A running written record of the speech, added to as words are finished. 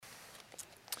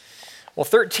Well,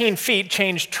 13 feet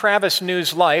changed Travis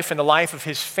New's life and the life of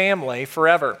his family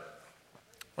forever.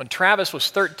 When Travis was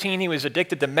 13, he was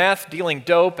addicted to meth, dealing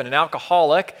dope, and an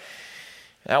alcoholic.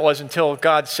 That was until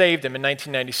God saved him in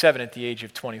 1997 at the age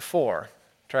of 24.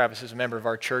 Travis is a member of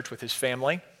our church with his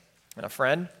family and a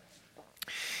friend.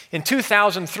 In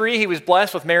 2003, he was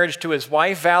blessed with marriage to his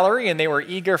wife, Valerie, and they were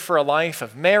eager for a life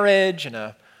of marriage and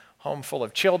a home full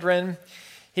of children.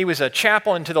 He was a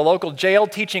chaplain to the local jail,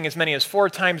 teaching as many as 4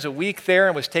 times a week there,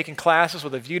 and was taking classes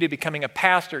with a view to becoming a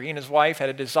pastor. He and his wife had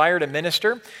a desire to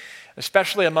minister,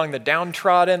 especially among the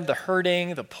downtrodden, the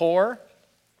hurting, the poor.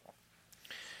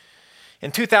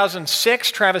 In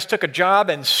 2006, Travis took a job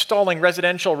installing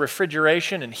residential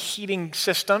refrigeration and heating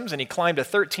systems, and he climbed a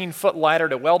 13-foot ladder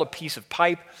to weld a piece of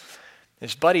pipe.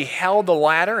 His buddy held the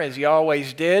ladder, as he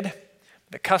always did.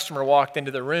 The customer walked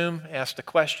into the room, asked a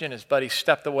question. His buddy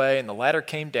stepped away, and the ladder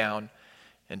came down,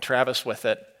 and Travis with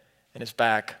it, and his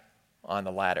back on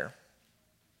the ladder.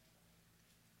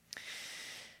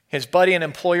 His buddy and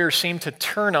employer seemed to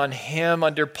turn on him,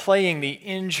 underplaying the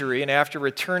injury, and after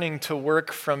returning to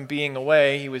work from being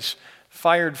away, he was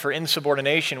fired for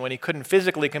insubordination when he couldn't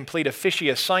physically complete a fishy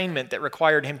assignment that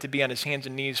required him to be on his hands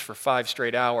and knees for 5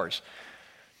 straight hours.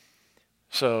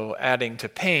 So, adding to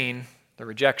pain, the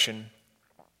rejection,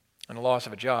 and the loss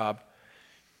of a job.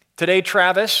 Today,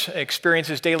 Travis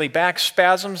experiences daily back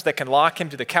spasms that can lock him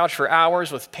to the couch for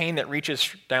hours with pain that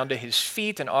reaches down to his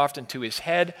feet and often to his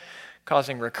head,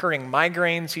 causing recurring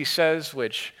migraines, he says,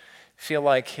 which feel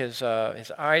like his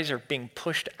eyes are being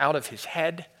pushed out of his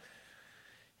head.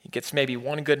 He gets maybe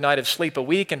 1 good night of sleep a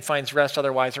week and finds rest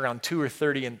otherwise around 2 or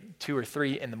 3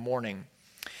 in the morning.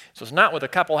 So it's not what the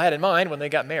couple had in mind when they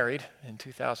got married in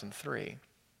 2003.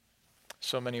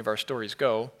 So many of our stories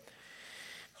go.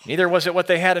 Neither was it what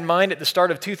they had in mind at the start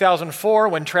of 2004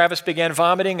 when Travis began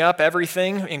vomiting up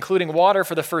everything, including water,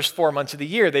 for the first 4 months of the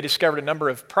year. They discovered a number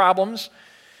of problems.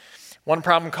 One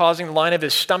problem causing the line of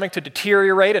his stomach to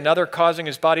deteriorate, another causing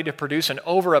his body to produce an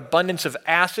overabundance of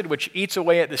acid, which eats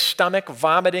away at the stomach.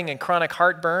 Vomiting and chronic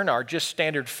heartburn are just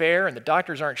standard fare, and the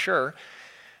doctors aren't sure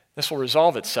this will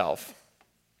resolve itself.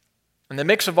 In the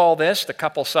mix of all this, the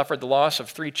couple suffered the loss of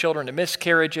 3 children to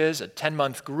miscarriages, a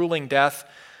 10-month grueling death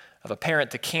of a parent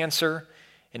to cancer,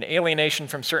 and alienation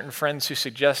from certain friends who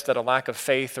suggest that a lack of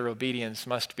faith or obedience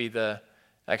must be the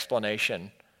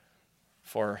explanation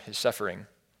for his suffering.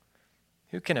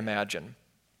 Who can imagine?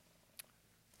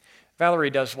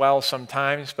 Valerie does well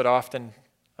sometimes, but often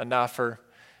enough her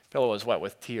pillow is wet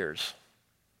with tears.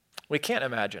 We can't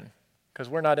imagine because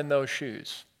we're not in those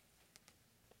shoes,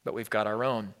 but we've got our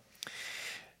own.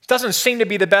 It doesn't seem to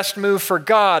be the best move for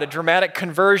God, a dramatic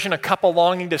conversion, a couple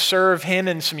longing to serve him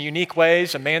in some unique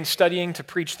ways, a man studying to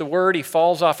preach the word. He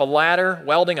falls off a ladder,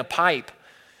 welding a pipe.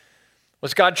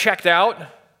 Was God checked out?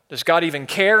 Does God even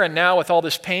care? And now with all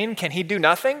this pain, can he do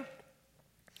nothing?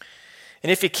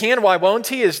 And if he can, why won't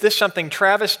he? Is this something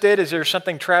Travis did? Is there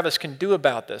something Travis can do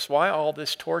about this? Why all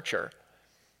this torture?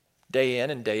 Day in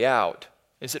and day out.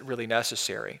 Is it really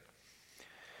necessary?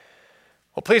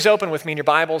 Well, please open with me in your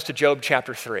Bibles to Job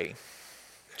chapter 3.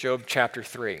 Job chapter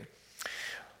 3.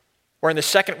 We're in the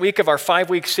second week of our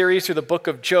 5-week series through the book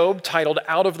of Job titled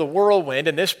Out of the Whirlwind,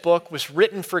 and this book was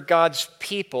written for God's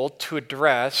people to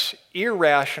address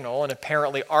irrational and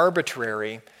apparently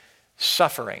arbitrary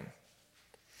suffering.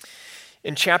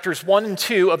 In chapters 1 and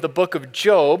 2 of the book of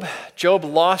Job, Job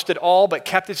lost it all but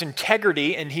kept his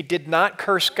integrity, and he did not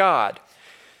curse God.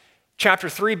 Chapter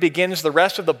 3 begins the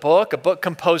rest of the book, a book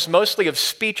composed mostly of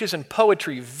speeches and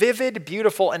poetry, vivid,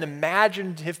 beautiful, and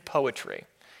imaginative poetry.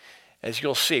 As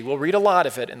you'll see, we'll read a lot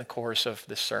of it in the course of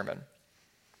this sermon.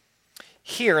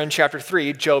 Here in chapter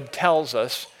 3, Job tells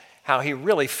us how he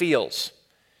really feels.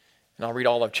 And I'll read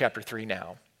all of chapter 3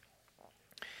 now.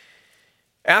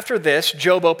 After this,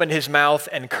 Job opened his mouth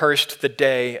and cursed the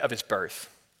day of his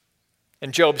birth.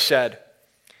 And Job said,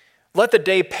 "Let the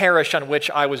day perish on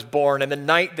which I was born, and the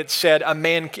night that said, a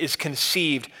man is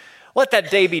conceived. Let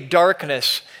that day be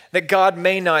darkness, that God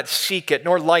may not seek it,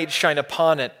 nor light shine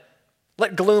upon it.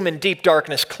 Let gloom and deep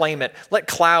darkness claim it. Let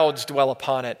clouds dwell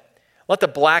upon it. Let the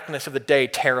blackness of the day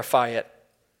terrify it.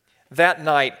 That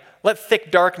night, let thick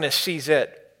darkness seize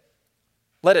it.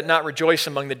 Let it not rejoice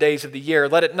among the days of the year.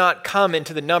 Let it not come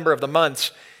into the number of the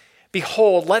months.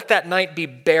 Behold, let that night be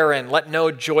barren. Let no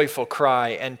joyful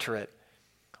cry enter it.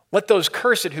 Let those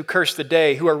curse it who curse the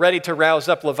day, who are ready to rouse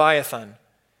up Leviathan.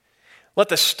 Let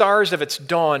the stars of its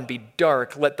dawn be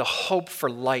dark. Let it hope for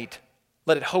light,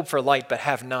 but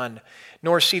have none,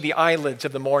 nor see the eyelids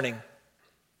of the morning.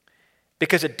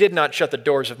 Because it did not shut the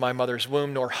doors of my mother's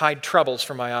womb, nor hide troubles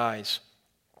from my eyes.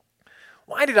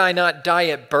 Why did I not die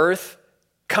at birth,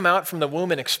 come out from the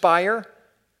womb and expire?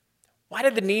 Why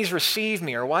did the knees receive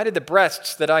me, or why did the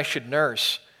breasts that I should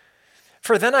nurse?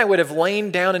 For then I would have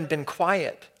lain down and been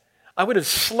quiet. I would have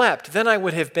slept, then I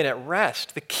would have been at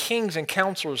rest. The kings and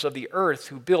counselors of the earth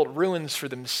who built ruins for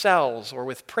themselves, or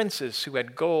with princes who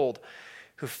had gold,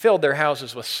 who filled their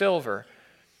houses with silver.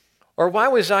 Or why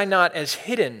was I not as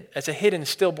a hidden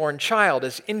stillborn child,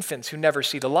 as infants who never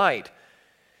see the light?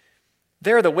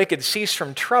 There the wicked cease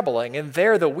from troubling, and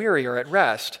there the weary are at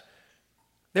rest.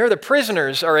 There the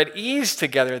prisoners are at ease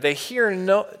together. They hear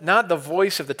not the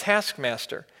voice of the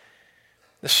taskmaster.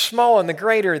 The small and the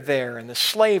great are there, and the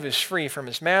slave is free from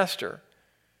his master.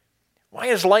 Why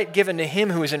is light given to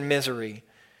him who is in misery,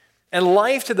 and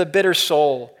life to the bitter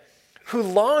soul, who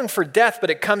long for death, but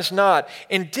it comes not,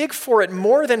 and dig for it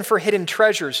more than for hidden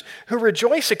treasures, who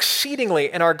rejoice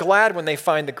exceedingly and are glad when they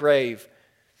find the grave?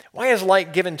 Why is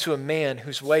light given to a man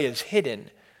whose way is hidden,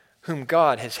 whom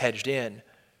God has hedged in?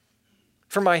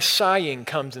 For my sighing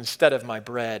comes instead of my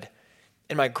bread,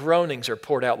 and my groanings are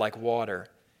poured out like water.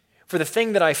 For the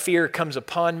thing that I fear comes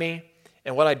upon me,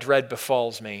 and what I dread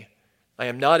befalls me. I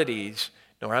am not at ease,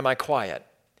 nor am I quiet.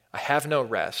 I have no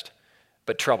rest,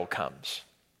 but trouble comes.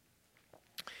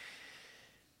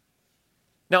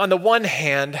 Now, on the one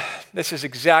hand, this is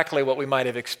exactly what we might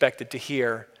have expected to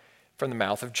hear from the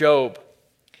mouth of Job.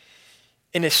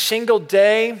 In a single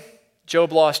day,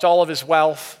 Job lost all of his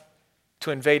wealth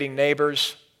to invading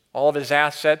neighbors. All of his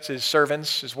assets, his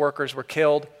servants, his workers were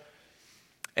killed.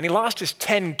 And he lost his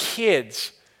 10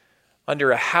 kids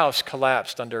under a house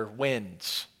collapsed under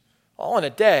winds, all in a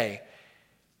day.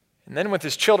 And then with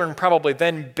his children probably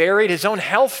then buried, his own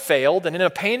health failed, and in a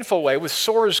painful way, with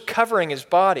sores covering his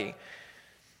body.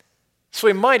 So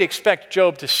we might expect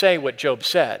Job to say what Job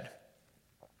said.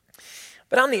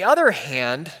 But on the other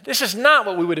hand, this is not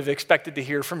what we would have expected to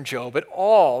hear from Job at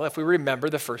all if we remember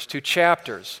the first 2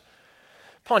 chapters.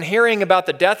 Upon hearing about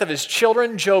the death of his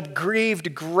children, Job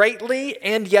grieved greatly,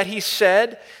 and yet he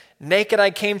said, "Naked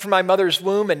I came from my mother's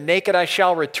womb, and naked I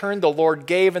shall return. The Lord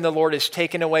gave, and the Lord has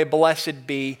taken away. Blessed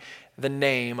be the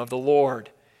name of the Lord."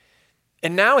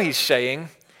 And now he's saying,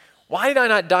 "Why did I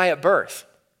not die at birth?"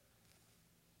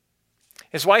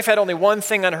 His wife had only one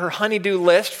thing on her honey-do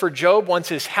list for Job once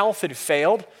his health had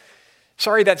failed.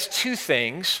 Sorry, that's 2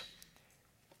 things.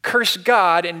 Curse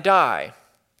God and die.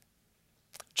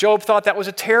 Job thought that was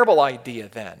a terrible idea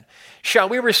then. Shall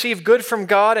we receive good from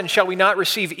God, and shall we not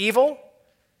receive evil?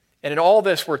 And in all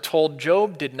this, we're told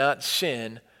Job did not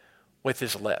sin with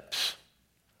his lips.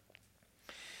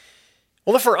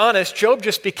 Well, if we're honest, Job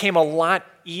just became a lot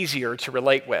easier to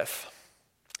relate with.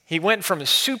 He went from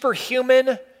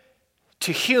superhuman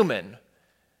to human,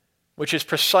 which is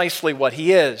precisely what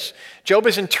he is. Job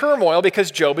is in turmoil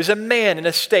because Job is a man in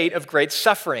a state of great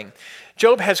suffering.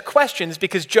 Job has questions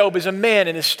because Job is a man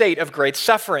in a state of great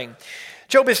suffering.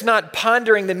 Job is not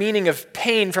pondering the meaning of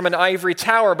pain from an ivory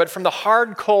tower, but from the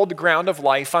hard, cold ground of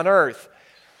life on earth.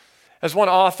 As one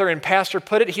author and pastor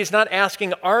put it, he's not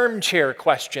asking armchair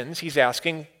questions, he's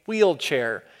asking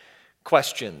wheelchair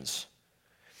questions.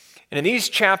 And in these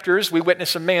chapters, we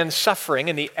witness a man suffering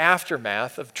in the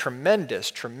aftermath of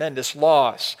tremendous, tremendous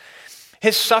loss.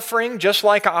 His suffering, just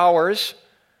like ours,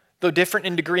 though different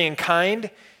in degree and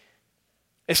kind,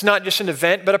 it's not just an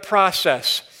event, but a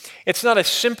process. It's not a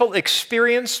simple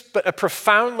experience, but a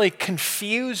profoundly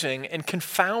confusing and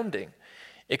confounding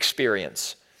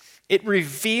experience. It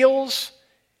reveals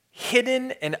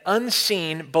hidden and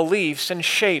unseen beliefs and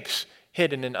shapes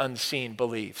hidden and unseen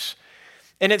beliefs.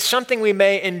 And it's something we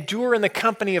may endure in the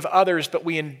company of others, but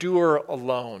we endure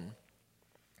alone.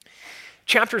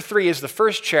 Chapter 3 is the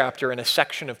first chapter in a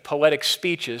section of poetic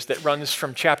speeches that runs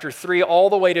from chapter 3 all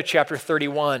the way to chapter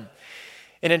 31.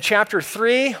 And in chapter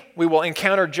 3, we will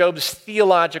encounter Job's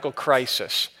theological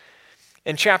crisis.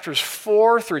 In chapters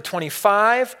 4 through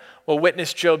 25, we'll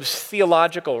witness Job's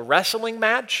theological wrestling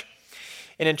match.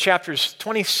 And in chapters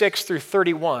 26 through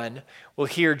 31, we'll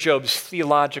hear Job's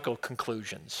theological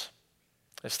conclusions.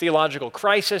 His theological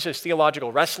crisis, his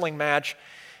theological wrestling match,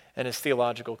 and his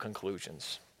theological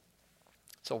conclusions.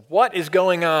 So what is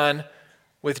going on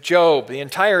with Job? The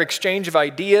entire exchange of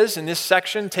ideas in this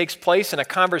section takes place in a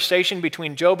conversation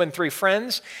between Job and 3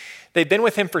 friends. They've been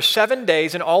with him for 7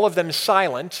 days, and all of them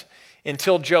silent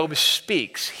until Job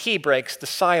speaks. He breaks the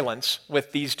silence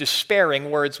with these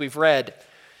despairing words we've read.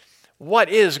 What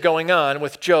is going on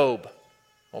with Job?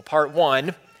 Well, part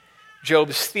 1,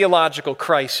 Job's theological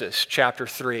crisis, chapter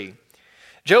 3.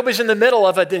 Job is in the middle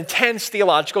of an intense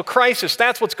theological crisis.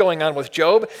 That's what's going on with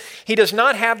Job. He does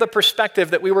not have the perspective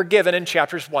that we were given in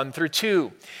chapters 1 through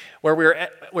 2.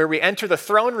 where we enter the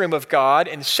throne room of God,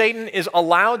 and Satan is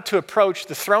allowed to approach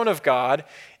the throne of God,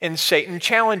 and Satan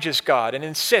challenges God and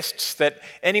insists that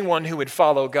anyone who would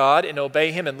follow God and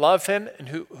obey him and love him and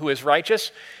who is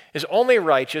righteous is only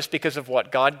righteous because of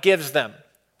what God gives them,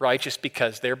 righteous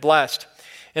because they're blessed.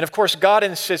 And of course, God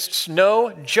insists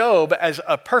no, Job, as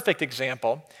a perfect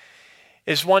example,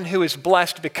 is one who is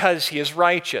blessed because he is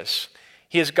righteous.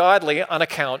 He is godly on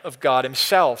account of God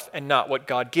himself and not what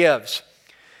God gives.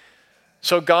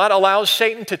 So God allows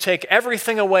Satan to take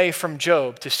everything away from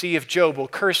Job to see if Job will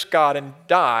curse God and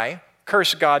die,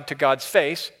 curse God to God's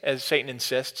face, as Satan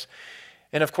insists.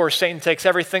 And of course, Satan takes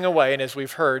everything away, and as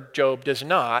we've heard, Job does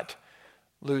not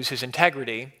lose his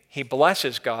integrity. He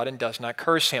blesses God and does not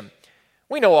curse him.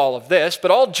 We know all of this, but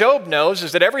all Job knows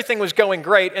is that everything was going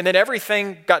great, and then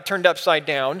everything got turned upside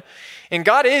down, and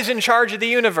God is in charge of the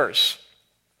universe.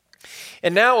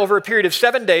 And now, over a period of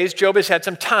 7 days, Job has had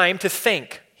some time to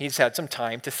think. He's had some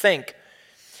time to think.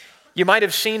 You might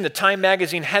have seen the Time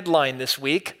magazine headline this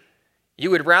week. You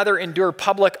would rather endure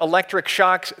public electric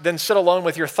shocks than sit alone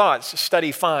with your thoughts,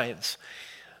 study finds.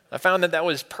 I found that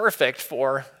was perfect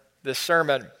for this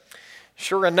sermon.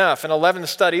 Sure enough, in 11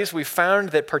 studies, we found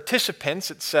that participants,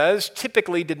 it says,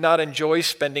 typically did not enjoy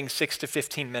spending 6 to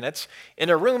 15 minutes in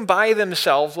a room by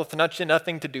themselves with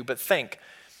nothing to do but think.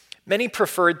 Many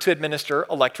preferred to administer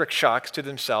electric shocks to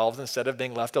themselves instead of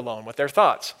being left alone with their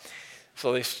thoughts.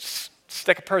 So they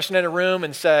stick a person in a room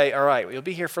and say, all right, you'll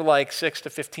be here for like 6 to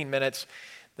 15 minutes.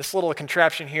 This little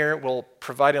contraption here will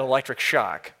provide an electric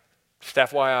shock. Just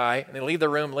FYI. And they leave the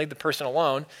room, leave the person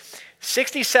alone.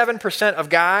 67% of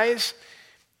guys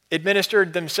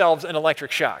administered themselves an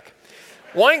electric shock.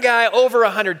 One guy over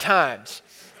 100 times.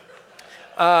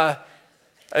 I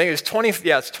think it's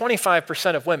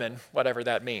 25% of women, whatever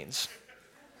that means.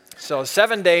 So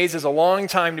 7 days is a long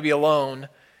time to be alone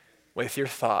with your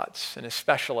thoughts, and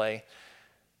especially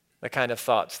the kind of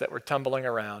thoughts that were tumbling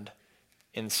around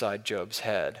inside Job's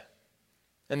head.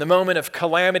 In the moment of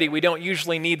calamity, we don't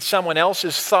usually need someone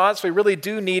else's thoughts. We really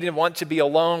do need and want to be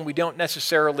alone. We don't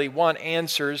necessarily want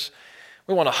answers.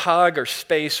 We want a hug or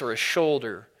space or a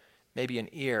shoulder, maybe an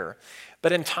ear.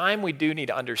 But in time, we do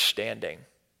need understanding.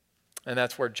 And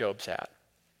that's where Job's at.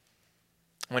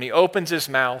 When he opens his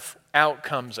mouth, out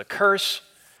comes a curse,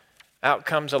 out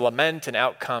comes a lament, and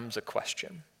out comes a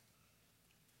question.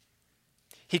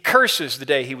 He curses the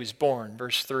day he was born,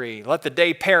 verse 3. Let the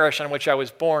day perish on which I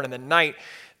was born, and the night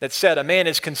that said a man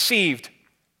is conceived.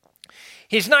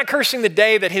 He's not cursing the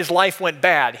day that his life went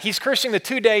bad. He's cursing the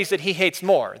 2 days that he hates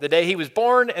more, the day he was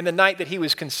born and the night that he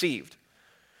was conceived.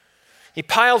 He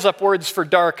piles up words for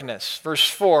darkness. Verse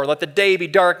 4, let the day be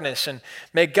darkness, and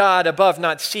may God above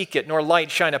not seek it, nor light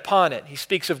shine upon it. He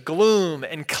speaks of gloom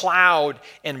and cloud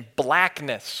and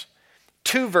blackness.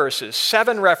 2 verses,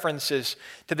 7 references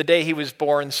to the day he was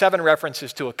born, 7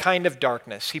 references to a kind of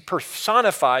darkness. He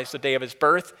personifies the day of his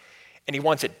birth, and he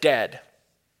wants it dead.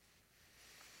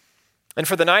 And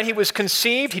for the night he was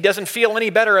conceived, he doesn't feel any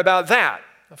better about that.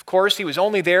 Of course, he was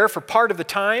only there for part of the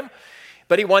time,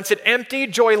 but he wants it empty,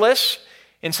 joyless,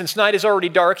 and since night is already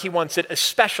dark, he wants it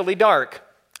especially dark.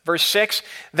 Verse 6,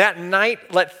 that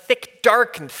night let thick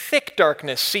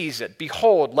darkness seize it.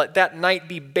 Behold, let that night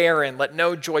be barren, let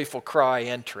no joyful cry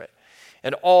enter it.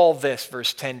 And all this,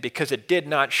 verse 10, because it did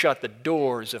not shut the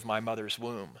doors of my mother's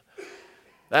womb.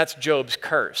 That's Job's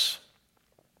curse.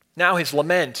 Now his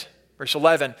lament, verse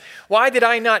 11, why did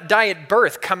I not die at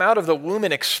birth, come out of the womb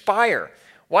and expire?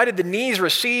 Why did the knees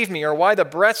receive me, or why the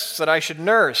breasts that I should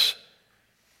nurse?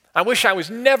 I wish I was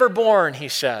never born, he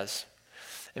says.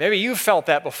 And maybe you've felt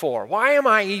that before. Why am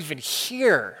I even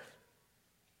here?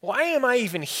 Why am I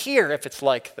even here if it's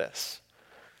like this?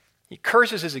 He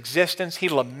curses his existence. He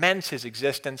laments his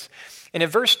existence. And in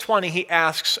verse 20, he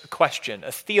asks a question,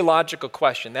 a theological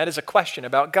question. That is a question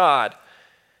about God.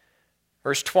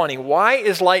 Verse 20, why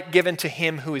is light given to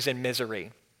him who is in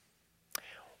misery?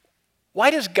 Why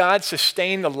does God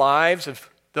sustain the lives of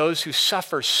those who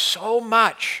suffer so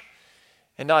much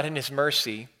and not in his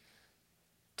mercy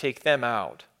take them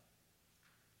out?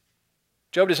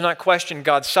 Job does not question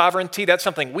God's sovereignty. That's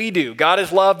something we do. God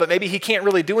is love, but maybe he can't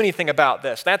really do anything about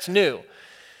this. That's new.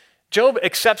 Job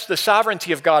accepts the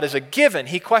sovereignty of God as a given.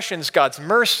 He questions God's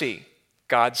mercy,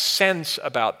 God's sense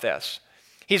about this.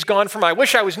 He's gone from, I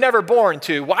wish I was never born,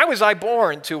 to, why was I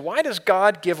born, to, why does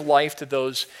God give life to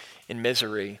those in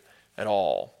misery at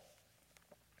all?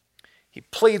 He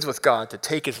pleads with God to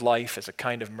take his life as a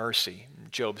kind of mercy. In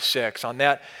Job 6, on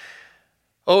that,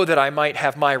 oh, that I might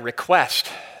have my request,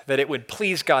 that it would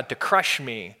please God to crush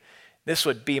me. This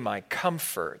would be my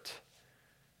comfort.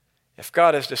 If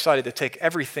God has decided to take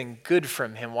everything good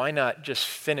from him, why not just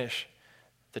finish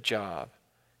the job?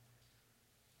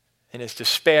 In his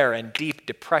despair and deep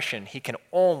depression, he can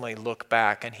only look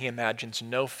back and he imagines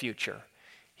no future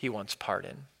he wants part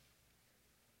in.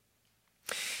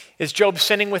 Is Job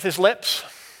sinning with his lips?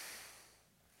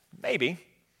 Maybe.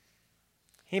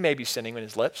 He may be sinning with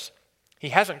his lips. He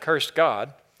hasn't cursed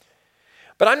God.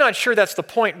 But I'm not sure that's the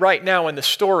point right now in the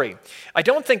story. I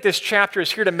don't think this chapter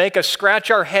is here to make us scratch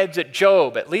our heads at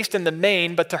Job, at least in the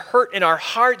main, but to hurt in our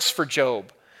hearts for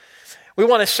Job. We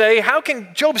want to say, how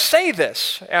can Job say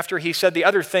this after he said the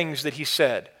other things that he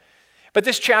said? But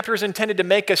this chapter is intended to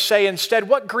make us say instead,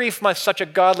 what grief must such a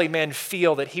godly man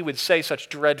feel that he would say such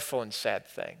dreadful and sad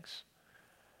things?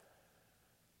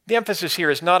 The emphasis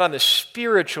here is not on the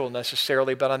spiritual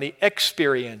necessarily, but on the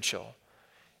experiential.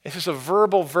 This is a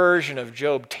verbal version of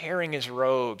Job tearing his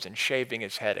robes and shaving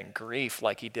his head in grief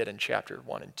like he did in chapter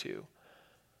 1 and 2.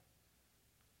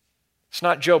 It's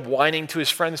not Job whining to his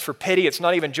friends for pity. It's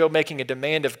not even Job making a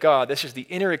demand of God. This is the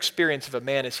inner experience of a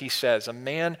man, as he says, a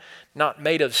man not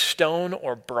made of stone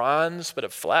or bronze, but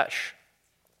of flesh.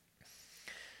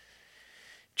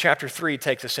 Chapter 3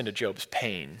 takes us into Job's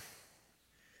pain.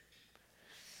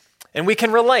 And we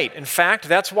can relate. In fact,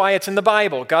 that's why it's in the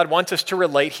Bible. God wants us to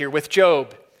relate here with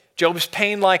Job. Job's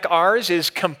pain, like ours, is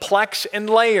complex and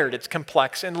layered. It's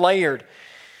complex and layered.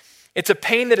 It's a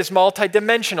pain that is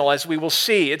multidimensional, as we will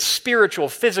see. It's spiritual,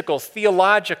 physical,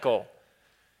 theological,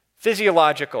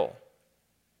 physiological,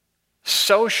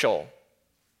 social.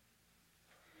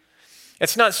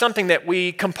 It's not something that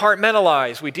we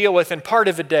compartmentalize. We deal with in part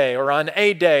of a day or on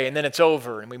a day, and then it's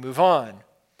over and we move on.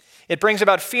 It brings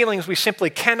about feelings we simply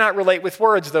cannot relate with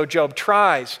words, though Job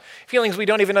tries. Feelings we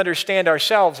don't even understand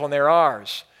ourselves when they're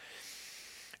ours.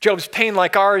 Job's pain,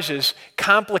 like ours, is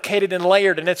complicated and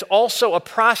layered, and it's also a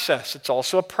process. It's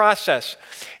also a process.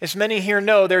 As many here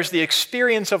know, there's the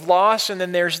experience of loss, and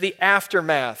then there's the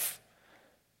aftermath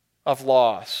of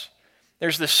loss.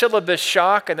 There's the syllabus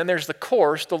shock, and then there's the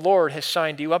course the Lord has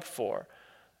signed you up for,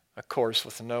 a course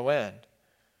with no end.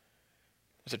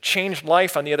 There's a changed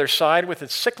life on the other side with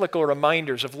its cyclical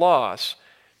reminders of loss.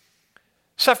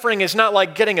 Suffering is not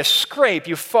like getting a scrape.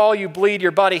 You fall, you bleed,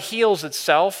 your body heals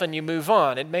itself, and you move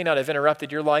on. It may not have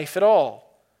interrupted your life at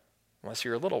all, unless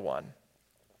you're a little one.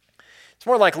 It's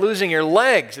more like losing your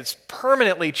legs. It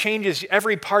permanently changes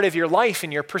every part of your life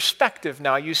and your perspective.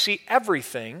 Now you see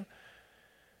everything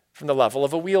from the level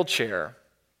of a wheelchair.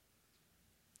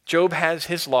 Job has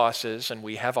his losses, and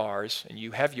we have ours, and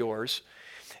you have yours.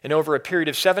 And over a period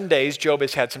of 7 days, Job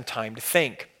has had some time to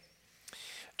think.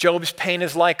 Job's pain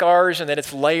is like ours in that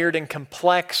it's layered and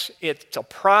complex. It's a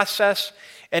process,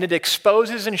 and it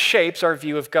exposes and shapes our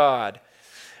view of God.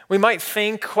 We might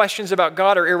think questions about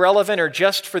God are irrelevant or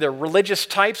just for the religious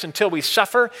types until we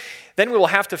suffer. Then we will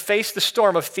have to face the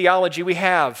storm of theology we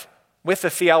have, with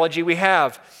the theology we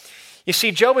have. You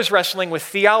see, Job is wrestling with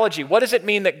theology. What does it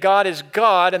mean that God is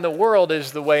God and the world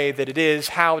is the way that it is?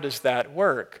 How does that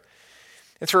work?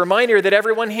 It's a reminder that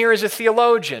everyone here is a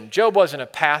theologian. Job wasn't a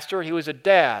pastor. He was a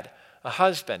dad, a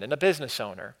husband, and a business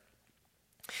owner.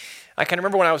 I can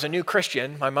remember when I was a new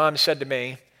Christian, my mom said to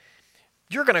me,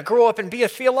 "You're going to grow up and be a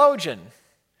theologian."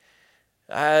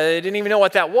 I didn't even know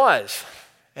what that was,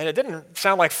 and it didn't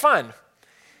sound like fun.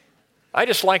 I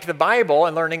just liked the Bible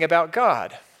and learning about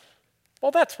God.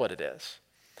 Well, that's what it is.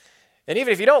 And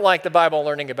even if you don't like the Bible and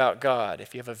learning about God,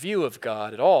 if you have a view of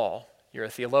God at all, you're a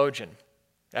theologian.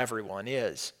 Everyone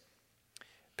is.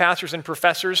 Pastors and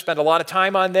professors spend a lot of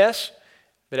time on this,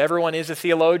 but everyone is a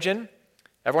theologian.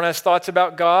 Everyone has thoughts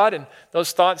about God, and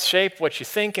those thoughts shape what you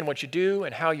think and what you do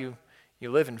and how you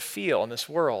live and feel in this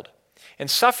world. And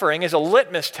suffering is a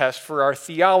litmus test for our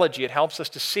theology. It helps us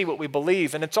to see what we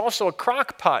believe, and it's also a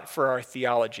crock pot for our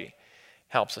theology. It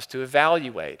helps us to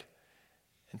evaluate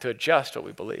and to adjust what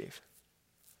we believe.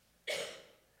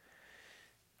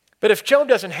 But if Job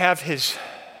doesn't have his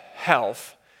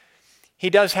health, he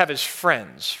does have his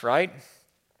friends, right?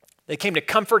 They came to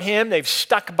comfort him. They've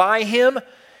stuck by him.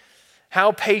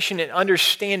 How patient and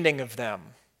understanding of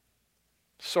them.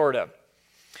 Sort of.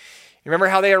 You remember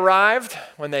how they arrived?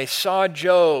 When they saw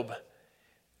Job,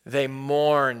 they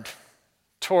mourned,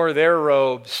 tore their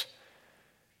robes,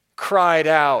 cried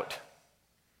out.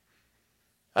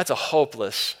 That's a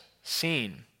hopeless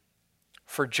scene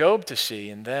for Job to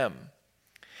see in them.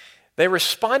 They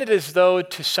responded as though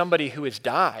to somebody who has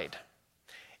died.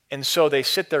 And so they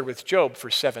sit there with Job for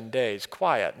 7 days,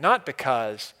 quiet, not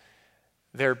because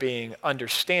they're being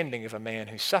understanding of a man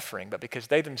who's suffering, but because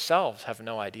they themselves have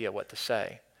no idea what to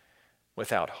say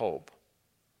without hope.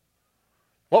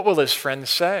 What will his friends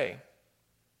say?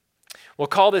 We'll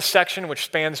call this section, which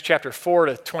spans chapter 4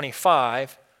 to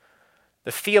 25,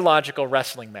 the theological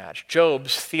wrestling match,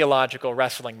 Job's theological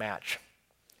wrestling match.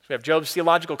 So we have Job's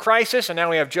theological crisis, and now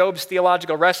we have Job's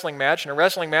theological wrestling match, and a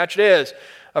wrestling match it is,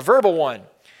 a verbal one.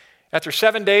 After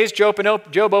 7 days, Job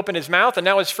opened his mouth, and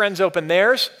now his friends open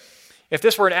theirs. If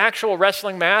this were an actual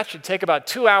wrestling match, it'd take about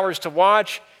 2 hours to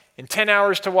watch and 10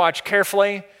 hours to watch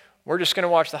carefully. We're just going to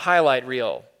watch the highlight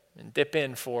reel and dip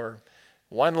in for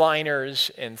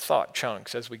one-liners and thought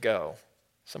chunks as we go.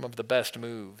 Some of the best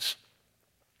moves.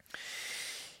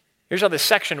 Here's how this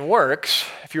section works.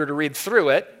 If you were to read through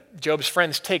it, Job's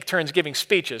friends take turns giving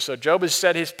speeches. So Job has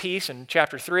said his piece in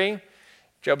chapter 3.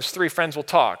 Job's 3 friends will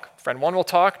talk. Friend 1 will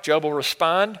talk, Job will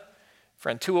respond.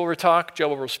 Friend 2 will talk, Job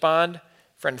will respond.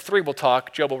 Friend 3 will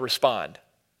talk, Job will respond.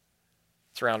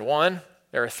 It's round 1.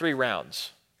 There are 3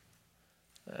 rounds.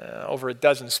 Over a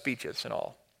dozen speeches in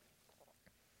all.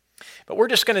 But we're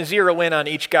just going to zero in on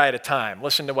each guy at a time.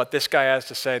 Listen to what this guy has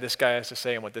to say, this guy has to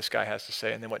say, and what this guy has to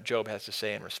say, and then what Job has to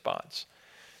say in response.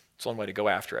 It's the only way to go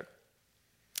after it.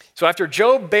 So after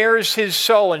Job bears his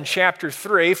soul in chapter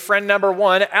 3, friend number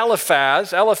 1,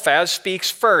 Eliphaz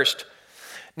speaks first.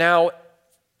 Now,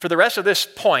 for the rest of this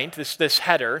point, this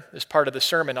header, this part of the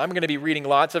sermon, I'm going to be reading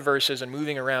lots of verses and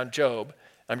moving around Job.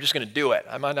 I'm just going to do it.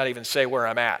 I might not even say where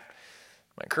I'm at.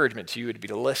 My encouragement to you would be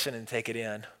to listen and take it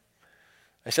in.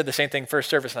 I said the same thing first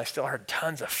service, and I still heard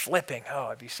tons of flipping. Oh,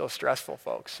 it'd be so stressful,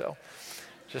 folks. So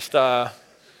just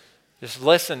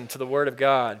listen to the word of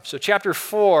God. So chapter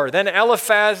 4, then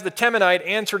Eliphaz the Temanite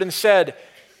answered and said,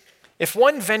 if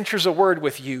one ventures a word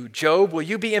with you, Job, will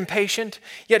you be impatient?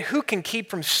 Yet who can keep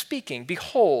from speaking?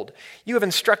 Behold, you have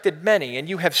instructed many, and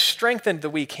you have strengthened the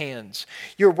weak hands.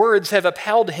 Your words have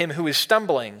upheld him who is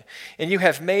stumbling, and you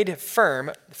have made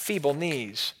firm feeble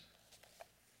knees.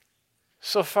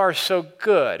 So far, so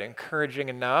good. Encouraging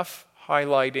enough,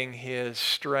 highlighting his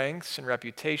strengths and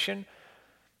reputation.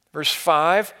 Verse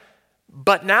 5,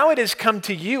 but now it has come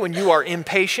to you, and you are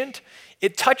impatient.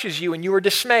 It touches you, and you are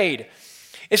dismayed.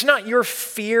 Is not your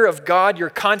fear of God, your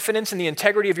confidence in the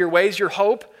integrity of your ways, your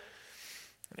hope?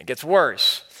 And it gets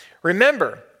worse.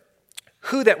 Remember,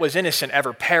 who that was innocent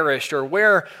ever perished, or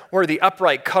where were the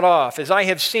upright cut off? As I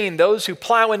have seen, those who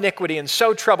plow iniquity and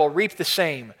sow trouble reap the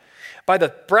same. By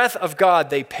the breath of God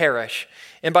they perish,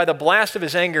 and by the blast of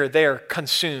his anger they are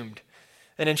consumed.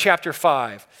 And in chapter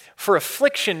 5, for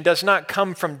affliction does not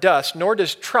come from dust, nor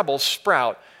does trouble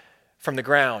sprout from the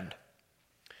ground.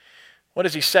 What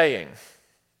is he saying?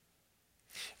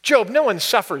 Job, no one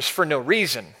suffers for no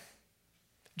reason.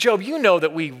 Job, you know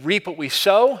that we reap what we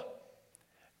sow.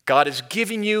 God is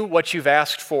giving you what you've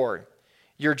asked for.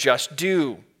 You're just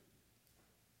due.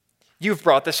 You've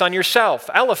brought this on yourself.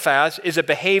 Eliphaz is a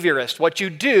behaviorist. What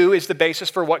you do is the basis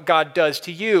for what God does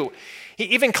to you. He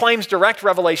even claims direct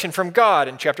revelation from God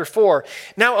in chapter 4.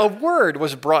 Now a word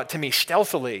was brought to me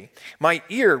stealthily. My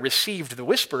ear received the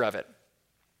whisper of it.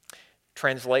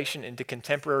 Translation into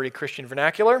contemporary Christian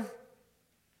vernacular.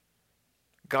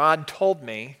 God told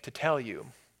me to tell you.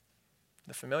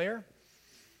 The familiar?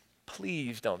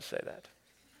 Please don't say that.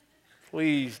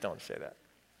 Please don't say that.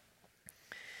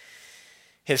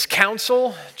 His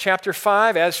counsel, chapter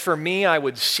 5, as for me, I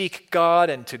would seek God,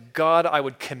 and to God I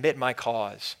would commit my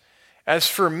cause. As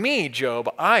for me, Job,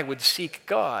 I would seek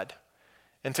God,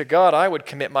 and to God I would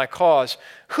commit my cause.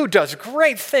 Who does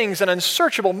great things and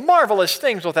unsearchable, marvelous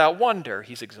things without wonder?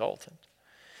 He's exultant.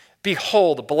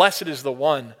 Behold, blessed is the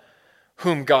one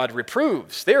whom God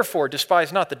reproves. Therefore,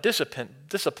 despise not the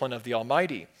discipline of the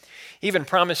Almighty. He even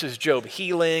promises Job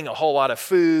healing, a whole lot of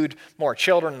food, more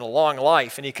children, and a long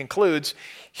life. And he concludes,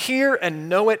 hear and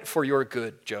know it for your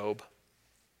good, Job.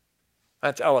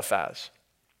 That's Eliphaz.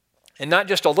 And not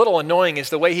just a little annoying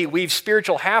is the way he weaves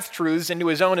spiritual half-truths into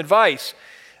his own advice.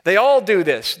 They all do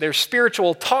this. They're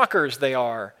spiritual talkers, they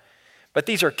are. But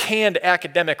these are canned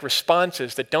academic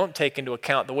responses that don't take into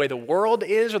account the way the world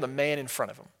is or the man in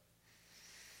front of them.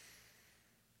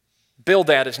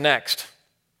 Bildad is next.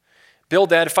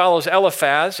 Bildad follows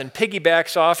Eliphaz and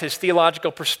piggybacks off his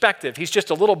theological perspective. He's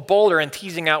just a little bolder in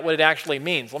teasing out what it actually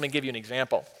means. Let me give you an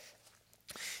example.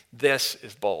 This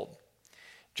is bold.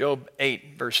 Job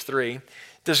 8, verse 3.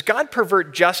 Does God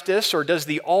pervert justice, or does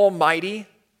the Almighty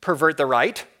pervert the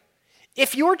right?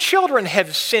 If your children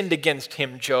have sinned against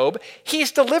him, Job,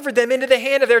 he's delivered them into the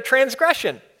hand of their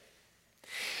transgression.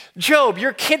 Job,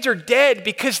 your kids are dead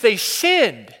because they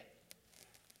sinned.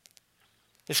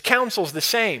 His counsel's the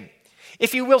same.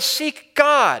 If you will seek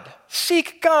God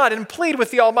and plead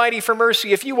with the Almighty for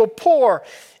mercy. If you are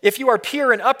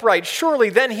pure and upright, surely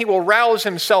then he will rouse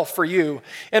himself for you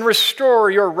and restore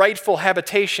your rightful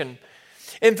habitation.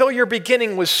 And though your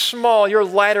beginning was small, your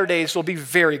latter days will be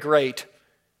very great.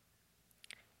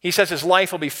 He says his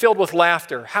life will be filled with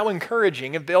laughter. How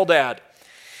encouraging of Bildad.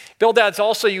 Bildad's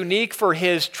also unique for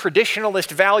his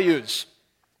traditionalist values.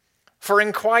 For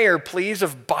inquire, please,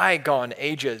 of bygone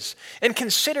ages, and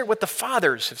consider what the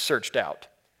fathers have searched out.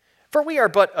 For we are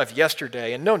but of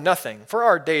yesterday, and know nothing, for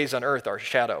our days on earth are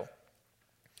shadow.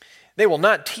 They will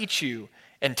not teach you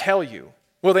and tell you.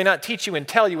 Will they not teach you and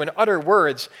tell you and utter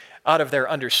words out of their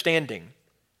understanding?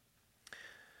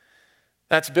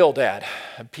 That's Bildad,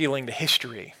 appealing to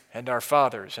history and our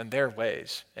fathers and their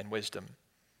ways and wisdom.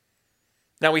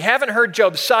 Now, we haven't heard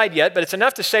Job's side yet, but it's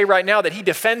enough to say right now that he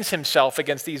defends himself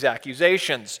against these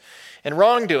accusations and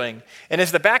wrongdoing. And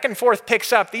as the back and forth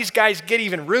picks up, these guys get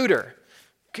even ruder.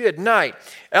 Good night.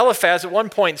 Eliphaz at one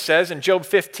point says in Job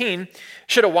 15,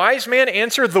 should a wise man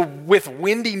answer with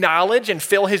windy knowledge and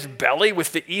fill his belly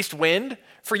with the east wind?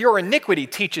 For your iniquity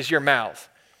teaches your mouth.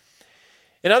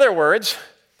 In other words,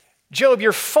 Job,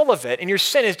 you're full of it and your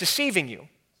sin is deceiving you.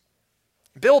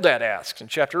 Bildad asks in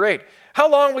chapter 8, how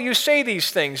long will you say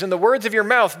these things and the words of your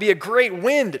mouth be a great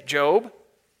wind, Job?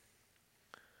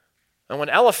 And when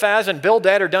Eliphaz and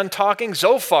Bildad are done talking,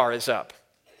 Zophar is up.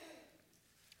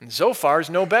 And Zophar is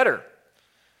no better.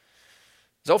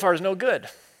 Zophar is no good.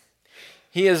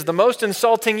 He is the most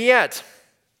insulting yet.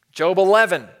 Job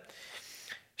 11.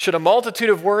 Should a multitude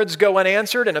of words go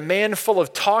unanswered and a man full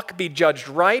of talk be judged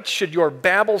right? Should your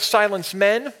babble silence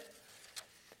men?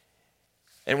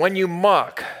 And when you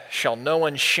mock, shall no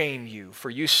one shame you? For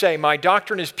you say, my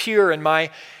doctrine is pure and I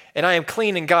am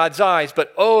clean in God's eyes.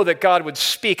 But oh, that God would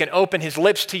speak and open his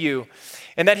lips to you,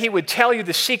 and that he would tell you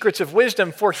the secrets of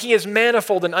wisdom, for he is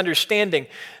manifold in understanding.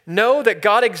 Know that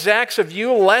God exacts of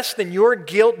you less than your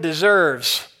guilt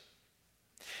deserves.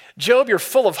 Job, you're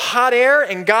full of hot air,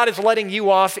 and God is letting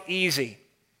you off easy.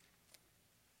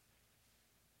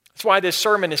 That's why this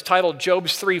sermon is titled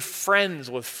Job's Three Friends,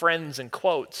 with friends in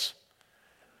quotes.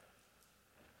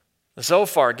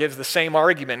 Zophar gives the same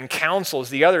argument and counsels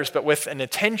the others, but with an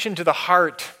attention to the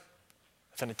heart.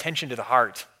 With an attention to the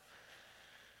heart.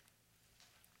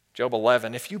 Job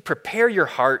 11, if you prepare your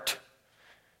heart,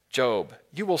 Job,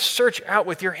 you will search out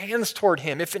with your hands toward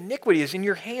him. If iniquity is in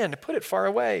your hand, put it far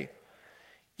away.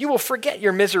 You will forget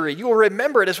your misery. You will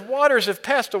remember it as waters have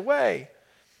passed away.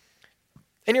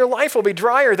 And your life will be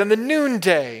drier than the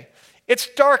noonday. Its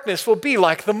darkness will be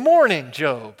like the morning,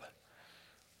 Job.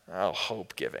 Oh,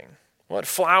 hope-giving. What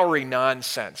flowery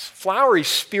nonsense. Flowery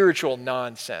spiritual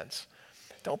nonsense.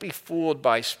 Don't be fooled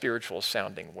by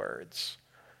spiritual-sounding words.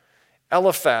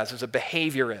 Eliphaz is a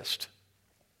behaviorist.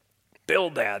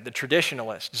 Bildad, the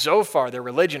traditionalist. Zophar, the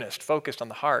religionist, focused on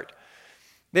the heart.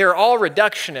 They are all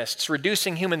reductionists,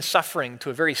 reducing human suffering to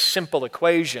a very simple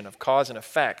equation of cause and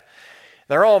effect.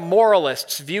 They're all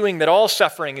moralists, viewing that all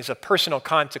suffering is a personal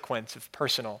consequence of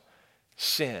personal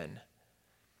sin.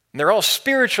 And they're all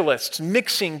spiritualists,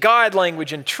 mixing God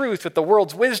language and truth with the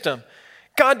world's wisdom.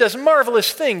 God does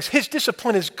marvelous things. His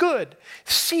discipline is good.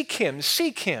 Seek him,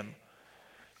 seek him.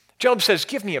 Job says,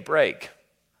 give me a break.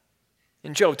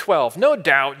 In Job 12, no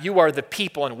doubt you are the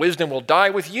people and wisdom will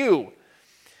die with you.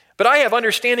 But I have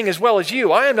understanding as well as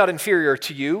you. I am not inferior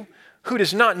to you. Who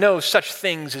does not know such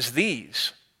things as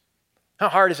these? How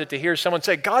hard is it to hear someone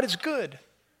say, God is good.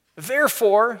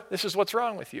 Therefore, this is what's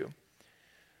wrong with you.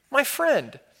 My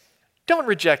friend, don't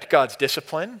reject God's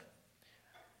discipline.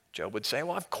 Job would say,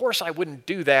 well, of course I wouldn't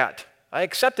do that. I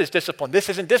accept his discipline. This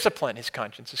isn't discipline. His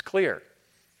conscience is clear.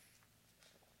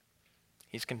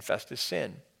 He's confessed his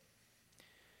sin.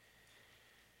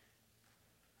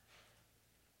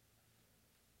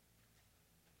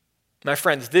 My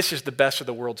friends, this is the best of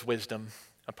the world's wisdom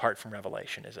apart from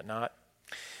Revelation, is it not?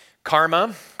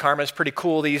 Karma is pretty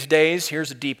cool these days. Here's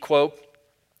a deep quote.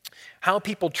 How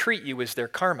people treat you is their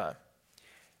karma.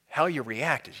 How you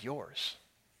react is yours.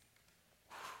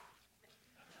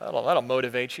 That'll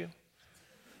motivate you,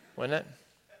 wouldn't it?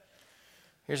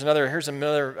 Here's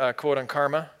another quote on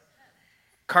karma.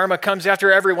 Karma comes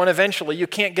after everyone eventually. You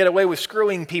can't get away with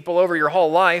screwing people over your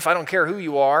whole life. I don't care who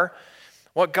you are.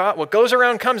 What goes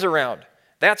around comes around.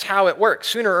 That's how it works.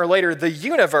 Sooner or later, the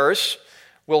universe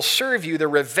will serve you the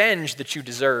revenge that you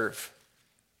deserve.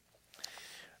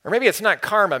 Or maybe it's not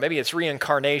karma, maybe it's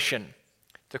reincarnation.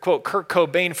 To quote Kurt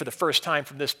Cobain for the first time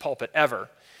from this pulpit ever.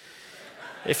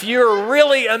 If you're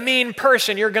really a mean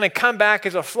person, you're going to come back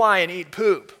as a fly and eat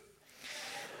poop.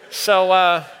 So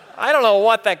I don't know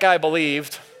what that guy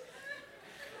believed.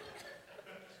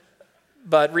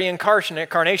 But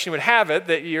reincarnation would have it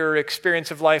that your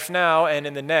experience of life now and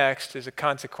in the next is a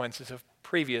consequence of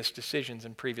previous decisions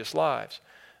in previous lives.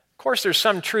 course, there's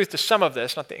some truth to some of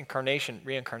this, not the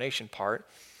reincarnation part.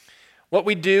 What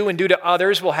we do and do to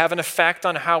others will have an effect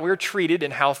on how we're treated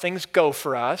and how things go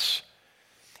for us.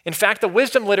 In fact, the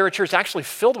wisdom literature is actually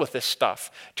filled with this stuff.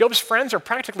 Job's friends are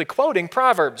practically quoting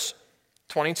Proverbs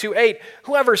 22:8.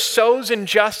 Whoever sows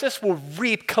injustice will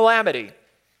reap calamity.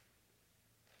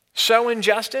 Sow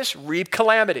injustice, reap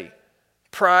calamity.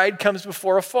 Pride comes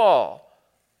before a fall.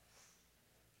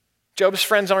 Job's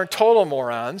friends aren't total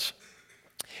morons.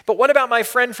 But what about my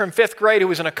friend from 5th grade who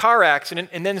was in a car accident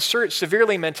and then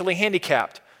severely mentally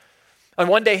handicapped? And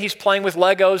one day he's playing with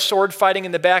Legos, sword fighting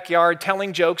in the backyard,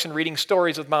 telling jokes and reading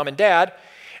stories with mom and dad.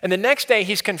 And the next day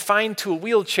he's confined to a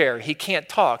wheelchair. He can't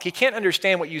talk. He can't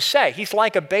understand what you say. He's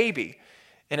like a baby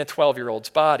in a 12-year-old's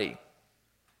body.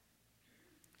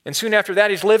 And soon after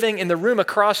that, he's living in the room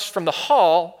across the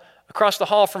hall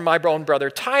from my own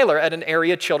brother Tyler at an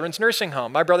area children's nursing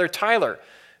home. My brother Tyler,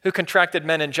 who contracted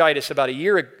meningitis about a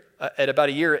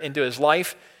year into his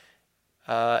life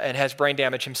and has brain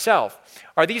damage himself.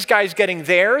 Are these guys getting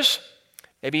theirs?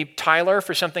 Maybe Tyler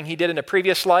for something he did in a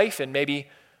previous life, and maybe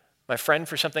my friend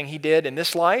for something he did in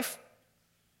this life?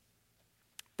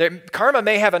 Karma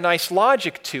may have a nice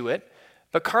logic to it,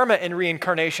 but karma and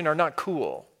reincarnation are not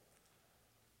cool.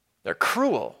 They're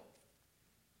cruel.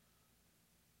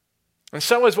 And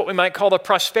so is what we might call the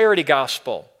prosperity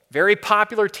gospel. Very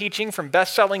popular teaching from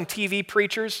best-selling TV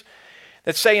preachers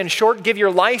that say, in short, give your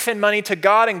life and money to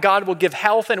God and God will give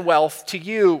health and wealth to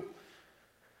you.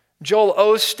 Joel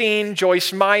Osteen,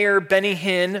 Joyce Meyer, Benny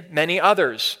Hinn, many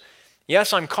others.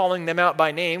 Yes, I'm calling them out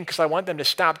by name because I want them to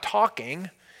stop talking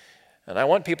and I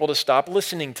want people to stop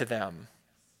listening to them.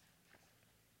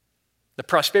 The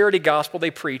prosperity gospel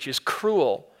they preach is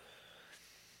cruel.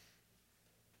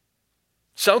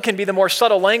 So can be the more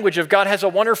subtle language of God has a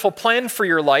wonderful plan for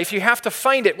your life. You have to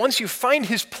find it. Once you find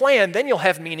his plan, then you'll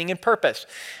have meaning and purpose.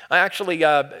 I actually,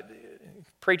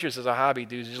 preachers as a hobby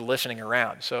do just listening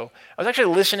around. So I was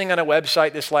actually listening on a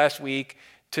website this last week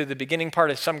to the beginning part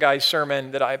of some guy's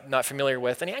sermon that I'm not familiar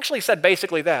with. And he actually said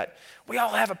basically that. We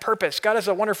all have a purpose. God has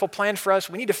a wonderful plan for us.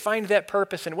 We need to find that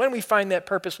purpose. And when we find that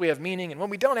purpose, we have meaning. And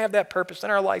when we don't have that purpose, then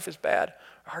our life is bad.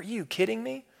 Are you kidding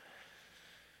me?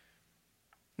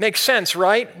 Makes sense,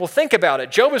 right? Well, think about it.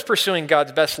 Job was pursuing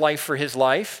God's best for his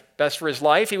life.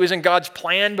 He was in God's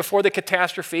plan before the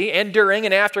catastrophe and during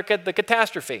and after the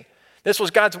catastrophe. This was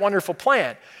God's wonderful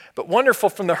plan, but wonderful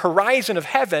from the horizon of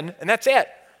heaven, and that's it,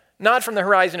 not from the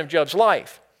horizon of Job's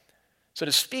life. So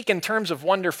to speak in terms of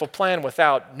wonderful plan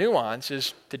without nuance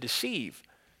is to deceive.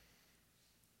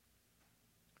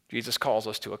 Jesus calls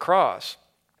us to a cross.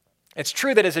 It's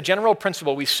true that as a general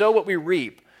principle, we sow what we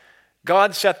reap.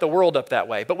 God set the world up that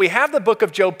way. But we have the book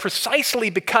of Job precisely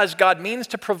because God means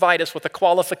to provide us with a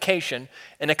qualification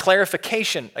and a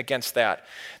clarification against that.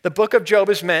 The book of Job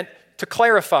is meant to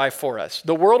clarify for us.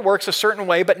 The world works a certain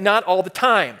way, but not all the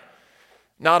time.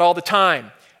 Not all the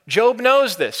time. Job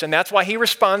knows this, and that's why he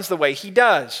responds the way he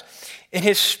does. In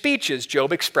his speeches,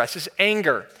 Job expresses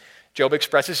anger. Job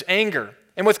expresses anger.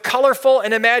 And with colorful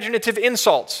and imaginative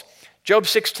insults. Job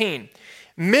 16,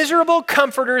 miserable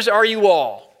comforters are you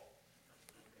all.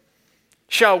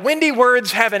 Shall windy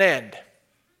words have an end?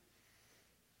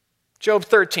 Job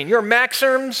 13, your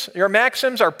maxims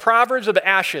are proverbs of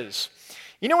ashes.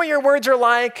 You know what your words are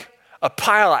like? A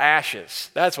pile of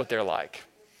ashes. That's what they're like.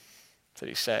 That's what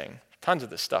he's saying. Tons of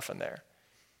this stuff in there.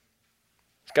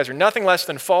 These guys are nothing less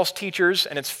than false teachers,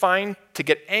 and it's fine to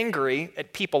get angry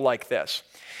at people like this.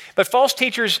 But false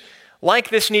teachers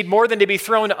like this need more than to be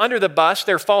thrown under the bus.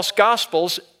 Their false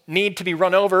gospels need to be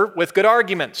run over with good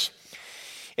arguments.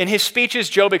 In his speeches,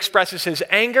 Job expresses his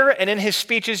anger, and in his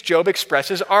speeches, Job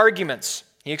expresses arguments.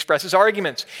 He expresses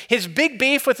arguments. His big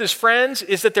beef with his friends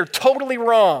is that they're totally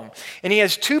wrong, and he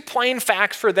has two plain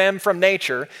facts for them from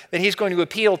nature that he's going to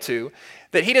appeal to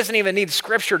that he doesn't even need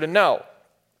scripture to know.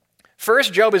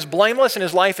 First, Job is blameless and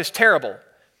his life is terrible.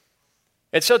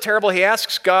 It's so terrible he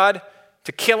asks God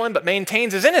to kill him but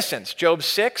maintains his innocence. Job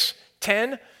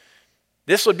 6:10,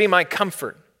 this would be my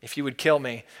comfort if you would kill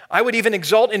me. I would even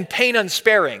exult in pain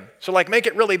unsparing. So make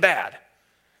it really bad.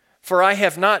 For I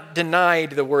have not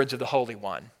denied the words of the Holy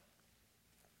One.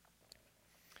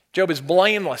 Job is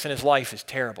blameless and his life is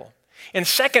terrible. And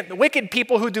second, the wicked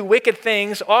people who do wicked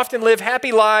things often live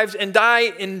happy lives and die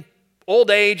in old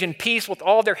age in peace with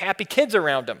all their happy kids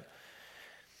around them.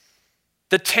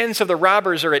 The tents of the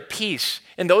robbers are at peace,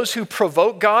 and those who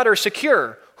provoke God are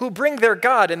secure, who bring their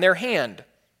God in their hand.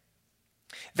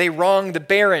 They wrong the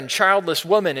barren, childless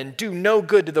woman and do no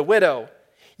good to the widow.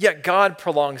 Yet God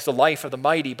prolongs the life of the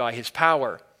mighty by his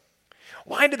power.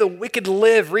 Why do the wicked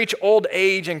live, reach old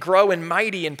age, and grow in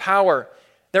mighty in power?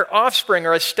 Their offspring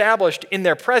are established in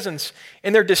their presence,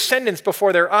 and their descendants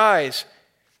before their eyes.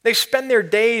 They spend their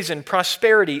days in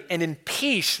prosperity, and in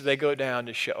peace they go down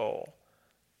to Sheol,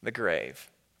 the grave.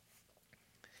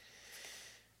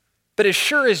 But as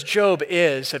sure as Job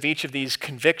is of each of these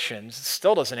convictions, it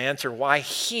still doesn't answer why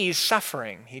he's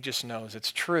suffering. He just knows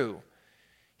it's true.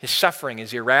 His suffering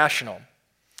is irrational.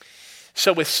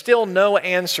 So with still no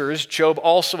answers, Job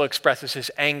also expresses his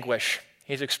anguish.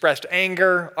 He's expressed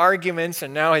anger, arguments,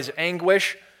 and now his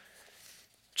anguish.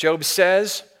 Job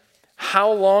says,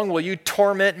 "How long will you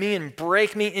torment me and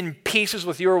break me in pieces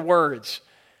with your words?"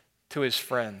 to his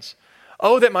friends.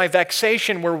 "Oh, that my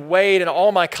vexation were weighed and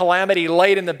all my calamity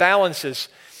laid in the balances.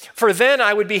 For then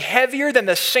I would be heavier than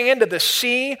the sand of the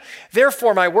sea.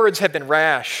 Therefore my words have been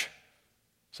rash."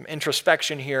 Some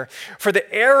introspection here. "For the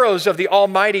arrows of the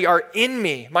Almighty are in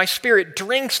me. My spirit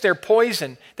drinks their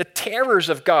poison. The terrors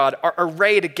of God are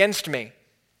arrayed against me."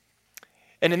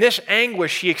 And in this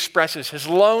anguish, he expresses his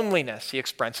loneliness. And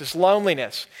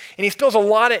he spills a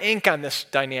lot of ink on this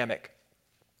dynamic.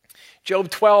 Job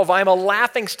 12, "I am a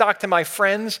laughingstock to my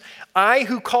friends. I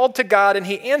who called to God and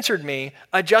he answered me,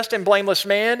 a just and blameless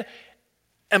man,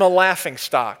 am a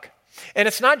laughingstock." And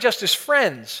it's not just his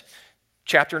friends.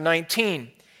 Chapter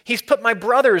 19, "He's put my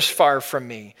brothers far from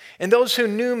me, and those who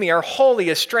knew me are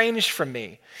wholly estranged from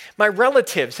me. My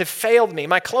relatives have failed me.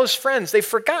 My close friends, they've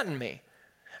forgotten me.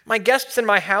 My guests in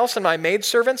my house and my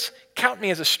maidservants count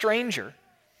me as a stranger.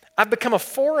 I've become a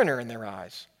foreigner in their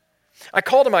eyes. I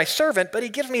call to my servant, but he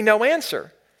gives me no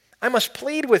answer. I must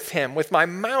plead with him with my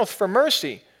mouth for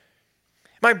mercy.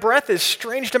 My breath is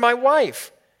strange to my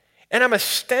wife, and I'm a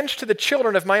stench to the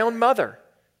children of my own mother.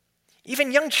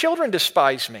 Even young children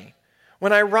despise me.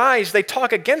 When I rise, they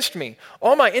talk against me.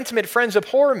 All my intimate friends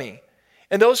abhor me,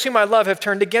 and those whom I love have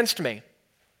turned against me."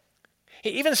 He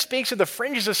even speaks of the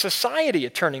fringes of society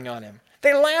turning on him.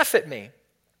 "They laugh at me."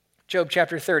 Job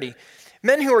chapter 30,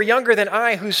 "Men who are younger than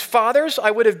I, whose fathers I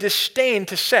would have disdained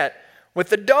to set with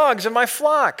the dogs of my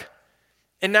flock.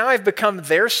 And now I've become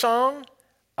their song.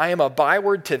 I am a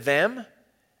byword to them,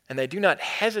 and they do not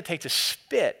hesitate to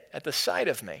spit at the sight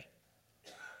of me."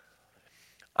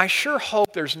 I sure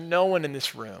hope there's no one in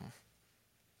this room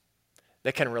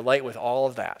that can relate with all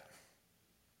of that.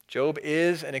 Job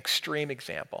is an extreme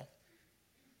example.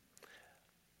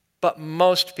 But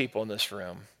most people in this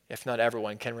room, if not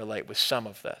everyone, can relate with some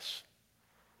of this.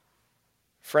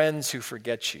 Friends who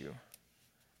forget you,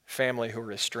 family who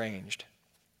are estranged.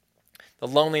 The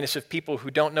loneliness of people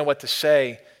who don't know what to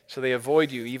say, so they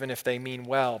avoid you even if they mean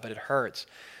well, but it hurts.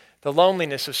 The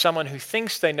loneliness of someone who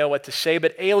thinks they know what to say,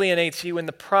 but alienates you in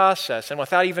the process and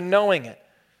without even knowing it.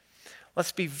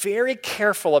 Let's be very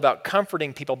careful about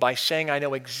comforting people by saying, "I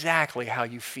know exactly how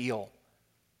you feel."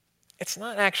 It's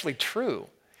not actually true,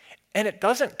 and it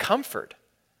doesn't comfort.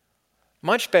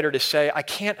 Much better to say, "I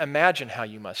can't imagine how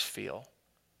you must feel."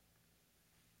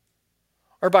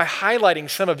 Or by highlighting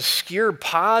some obscure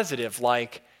positive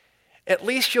like, "At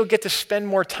least you'll get to spend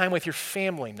more time with your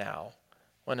family now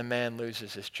when a man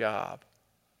loses his job."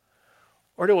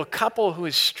 Or to a couple who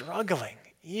is struggling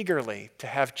eagerly to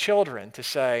have children to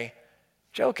say,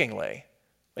 jokingly,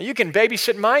 "Well, you can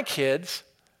babysit my kids."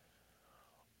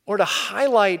 Or to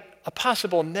highlight a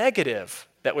possible negative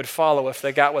that would follow if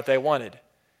they got what they wanted.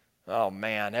 "Oh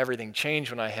man, everything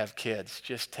changed when I have kids.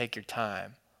 Just take your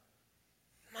time."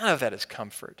 None of that is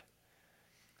comfort.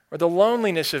 Or the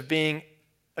loneliness of being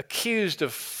accused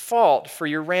of fault for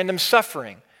your random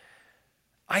suffering.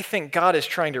 I think God is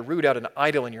trying to root out an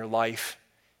idol in your life.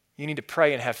 You need to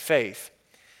pray and have faith.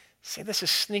 See, this is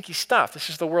sneaky stuff. This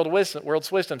is the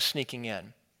world's wisdom sneaking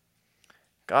in.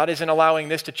 God isn't allowing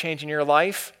this to change in your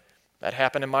life. That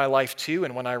happened in my life too,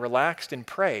 and when I relaxed and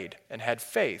prayed and had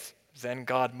faith, then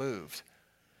God moved.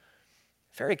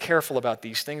 Very careful about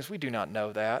these things. We do not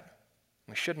know that.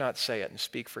 We should not say it and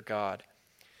speak for God.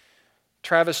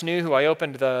 Travis New, who I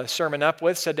opened the sermon up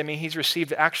with, said to me he's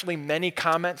received actually many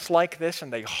comments like this,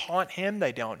 and they haunt him.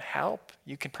 They don't help.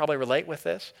 You can probably relate with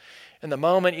this. In the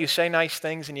moment, you say nice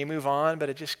things and you move on, but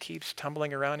it just keeps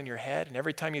tumbling around in your head, and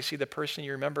every time you see the person,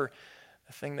 you remember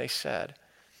the thing they said.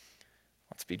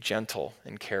 Let's be gentle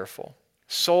and careful.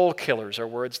 Soul killers are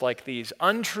words like these.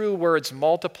 Untrue words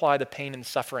multiply the pain and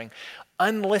suffering.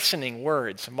 Unlistening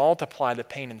words multiply the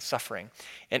pain and suffering.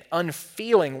 And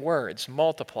unfeeling words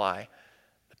multiply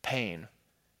the pain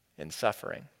and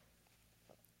suffering.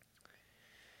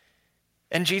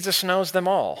 And Jesus knows them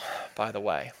all, by the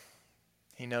way.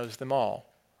 He knows them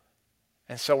all.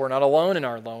 And so we're not alone in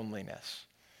our loneliness.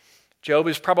 Job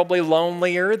is probably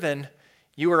lonelier than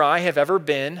you or I have ever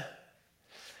been.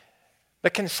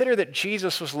 But consider that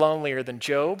Jesus was lonelier than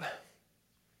Job.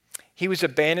 He was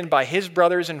abandoned by his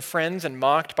brothers and friends and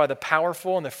mocked by the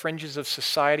powerful and the fringes of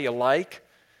society alike,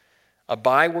 a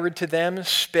byword to them,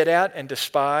 spit at and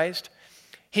despised.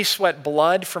 He sweat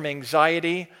blood from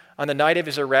anxiety on the night of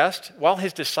his arrest while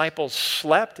his disciples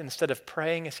slept instead of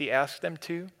praying as he asked them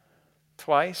to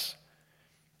twice.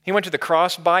 He went to the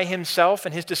cross by himself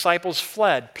and his disciples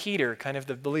fled. Peter, kind of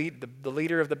the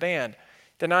leader of the band,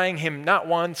 denying him not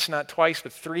once, not twice,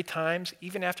 but 3 times,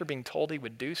 even after being told he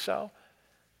would do so.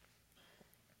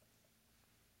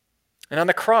 And on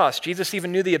the cross, Jesus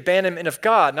even knew the abandonment of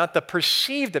God, not the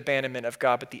perceived abandonment of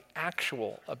God, but the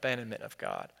actual abandonment of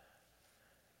God.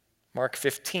 Mark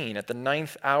 15, at the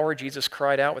 9th hour, Jesus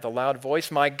cried out with a loud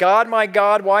voice, my, God,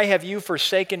 why have you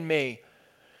forsaken me?"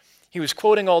 He was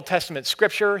quoting Old Testament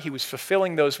scripture. He was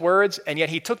fulfilling those words, and yet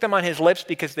he took them on his lips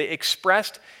because they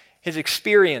expressed his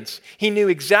experience. He knew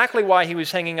exactly why he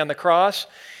was hanging on the cross,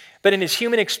 but in his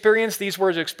human experience, these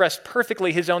words expressed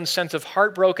perfectly his own sense of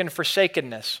heartbroken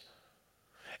forsakenness.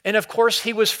 And of course,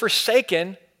 he was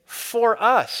forsaken for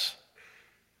us.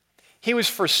 He was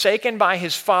forsaken by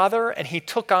his Father, and he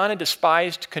took on a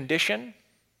despised condition,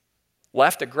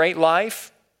 left a great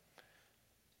life,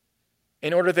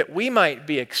 in order that we might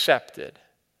be accepted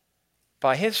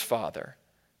by his Father,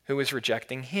 who was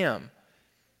rejecting him.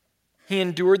 He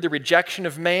endured the rejection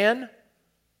of man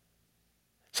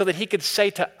so that he could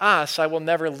say to us, I will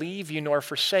never leave you nor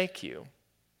forsake you.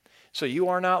 So you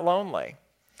are not lonely.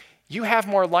 You have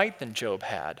more light than Job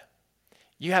had.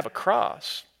 You have a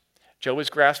cross. Job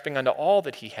was grasping onto all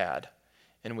that he had,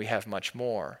 and we have much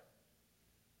more.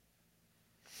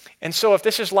 And so if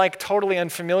this is like totally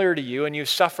unfamiliar to you and you've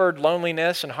suffered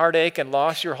loneliness and heartache and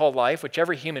loss your whole life, which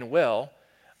every human will,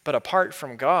 but apart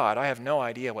from God, I have no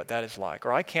idea what that is like,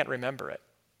 or I can't remember it.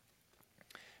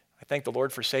 I thank the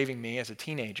Lord for saving me as a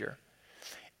teenager.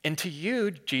 And to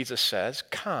you, Jesus says,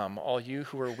 come, all you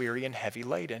who are weary and heavy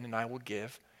laden, and I will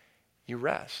give you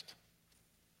rest.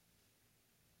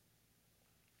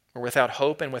 We're without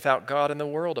hope and without God in the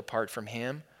world apart from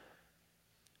him.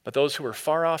 But those who are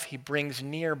far off, he brings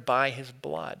near by his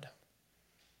blood.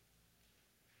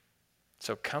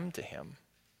 So come to him.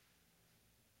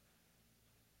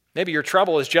 Maybe your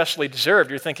trouble is justly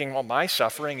deserved. You're thinking, well, my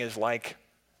suffering is like,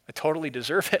 I totally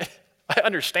deserve it. I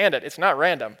understand it. It's not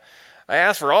random. I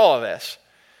asked for all of this.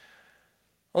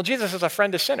 Well, Jesus is a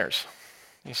friend to sinners.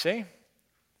 You see?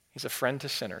 He's a friend to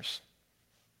sinners.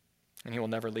 And he will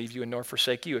never leave you and nor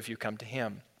forsake you if you come to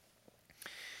him.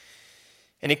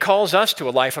 And he calls us to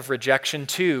a life of rejection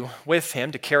too, with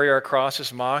him, to carry our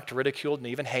crosses mocked, ridiculed, and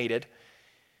even hated.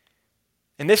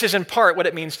 And this is in part what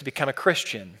it means to become a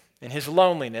Christian. In his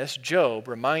loneliness, Job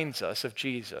reminds us of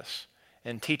Jesus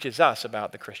and teaches us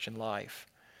about the Christian life.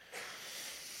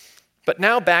 But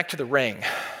now back to the ring.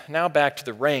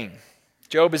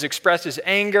 Job has expressed his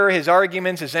anger, his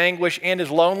arguments, his anguish, and his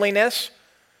loneliness.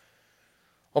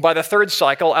 Well, by the 3rd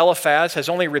cycle, Eliphaz has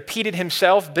only repeated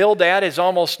himself. Bildad has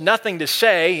almost nothing to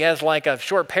say. He has like a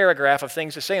short paragraph of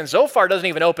things to say. And Zophar doesn't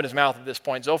even open his mouth at this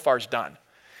point. Zophar's done.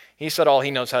 He said all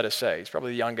he knows how to say. He's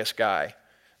probably the youngest guy.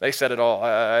 They said it all.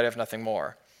 I have nothing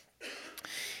more.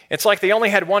 It's like they only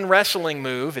had one wrestling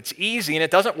move. It's easy, and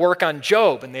it doesn't work on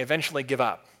Job, and they eventually give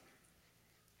up.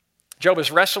 Job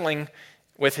is wrestling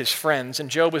with his friends, and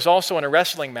Job was also in a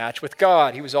wrestling match with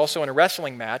God. He was also in a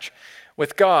wrestling match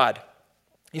with God.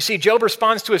 You see, Job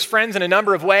responds to his friends in a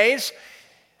number of ways,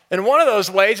 and one of those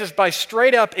ways is by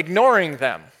straight up ignoring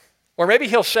them. Or maybe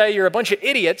he'll say, you're a bunch of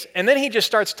idiots, and then he just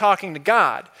starts talking to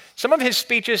God. Some of his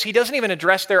speeches, he doesn't even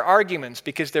address their arguments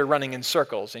because they're running in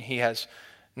circles, and he has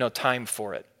no time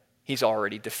for it. He's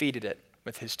already defeated it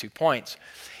with his 2 points.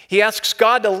 He asks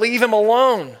God to leave him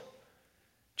alone.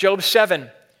 Job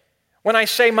 7, when I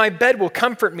say my bed will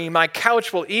comfort me, my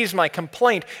couch will ease my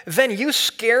complaint, then you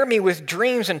scare me with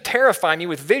dreams and terrify me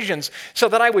with visions so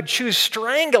that I would choose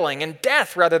strangling and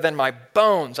death rather than my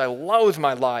bones. I loathe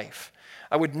my life.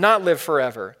 I would not live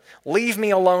forever. Leave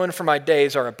me alone, for my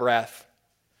days are a breath.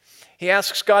 He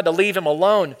asks God to leave him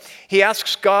alone. He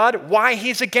asks God why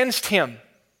he's against him.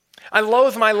 I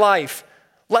loathe my life.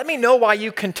 Let me know why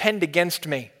you contend against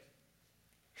me.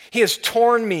 He has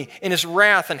torn me in his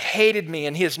wrath and hated me,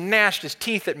 and he has gnashed his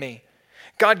teeth at me.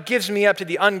 God gives me up to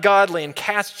the ungodly and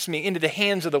casts me into the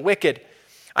hands of the wicked.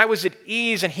 I was at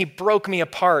ease, and he broke me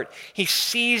apart. He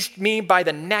seized me by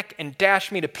the neck and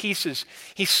dashed me to pieces.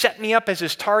 He set me up as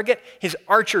his target. His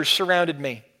archers surrounded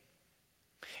me.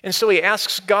 And so he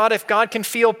asks God if God can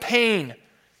feel pain.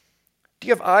 Do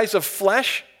you have eyes of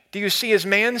flesh? Do you see as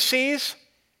man sees?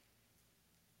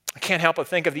 I can't help but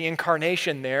think of the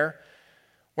incarnation there,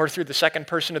 where through the second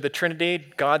person of the Trinity,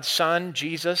 God's Son,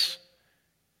 Jesus,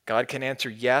 God can answer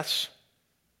yes.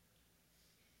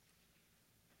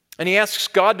 And he asks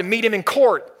God to meet him in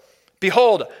court.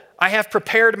 Behold, I have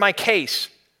prepared my case.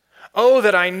 Oh,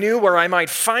 that I knew where I might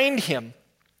find him.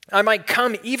 I might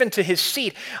come even to his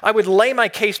seat. I would lay my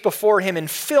case before him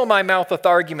and fill my mouth with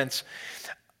arguments.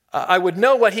 I would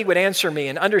know what he would answer me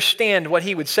and understand what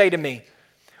he would say to me.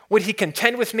 Would he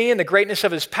contend with me in the greatness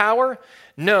of his power?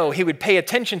 No, he would pay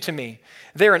attention to me.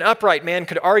 There an upright man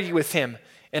could argue with him,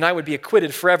 and I would be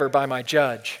acquitted forever by my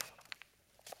judge.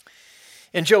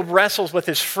 And Job wrestles with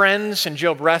his friends, and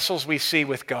Job wrestles, we see,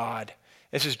 with God.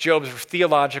 This is Job's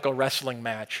theological wrestling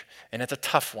match, and it's a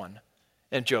tough one,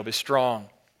 and Job is strong.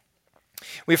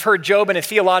 We've heard Job in a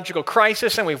theological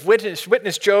crisis, and we've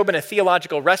witnessed Job in a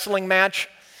theological wrestling match.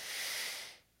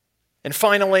 And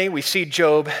finally, we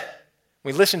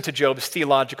listen to Job's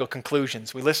theological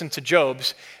conclusions.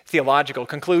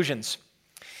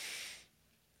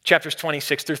 Chapters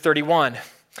 26 through 31.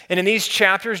 And in these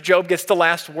chapters, Job gets the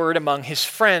last word among his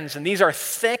friends. And these are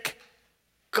thick,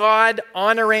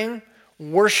 God-honoring,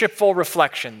 worshipful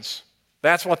reflections.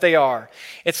 That's what they are.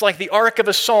 It's like the arc of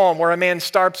a psalm where a man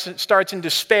starts in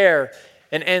despair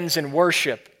and ends in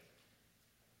worship.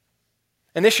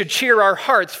 And this should cheer our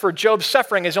hearts, for Job's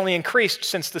suffering has only increased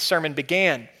since the sermon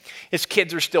began. His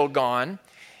kids are still gone.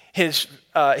 His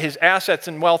assets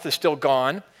and wealth is still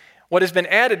gone. What has been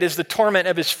added is the torment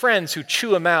of his friends who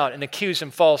chew him out and accuse him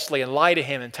falsely and lie to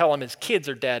him and tell him his kids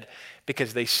are dead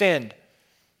because they sinned.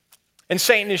 And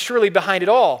Satan is surely behind it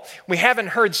all. We haven't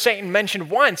heard Satan mentioned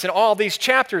once in all these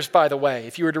chapters, by the way,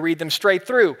 if you were to read them straight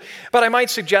through. But I might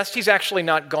suggest he's actually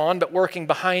not gone, but working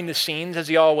behind the scenes as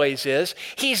he always is.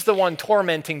 He's the one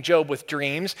tormenting Job with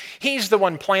dreams. He's the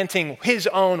one planting his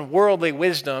own worldly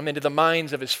wisdom into the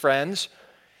minds of his friends.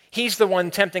 He's the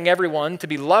one tempting everyone to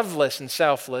be loveless and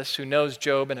selfless who knows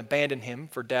Job and abandon him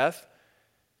for death.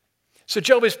 So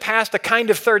Job has passed a kind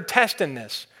of third test in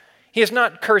this. He has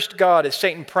not cursed God as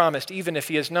Satan promised, even if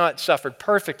he has not suffered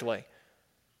perfectly.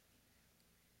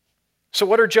 So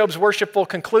what are Job's worshipful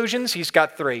conclusions? He's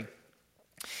got three.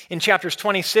 In chapters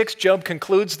 26, Job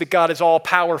concludes that God is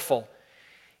all-powerful.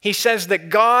 He says that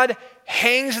God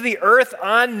hangs the earth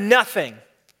on nothing.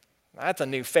 That's a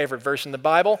new favorite verse in the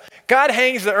Bible. God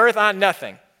hangs the earth on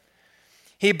nothing.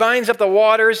 He binds up the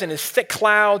waters in his thick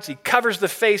clouds. He covers the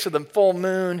face of the full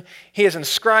moon. He has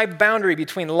inscribed boundary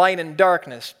between light and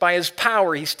darkness. By his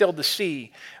power, he stilled the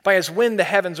sea. By his wind, the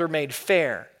heavens were made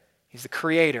fair. He's the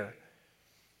creator.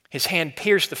 His hand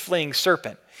pierced the fleeing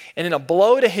serpent. And in a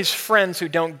blow to his friends who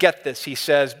don't get this, he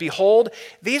says, behold,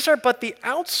 these are but the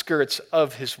outskirts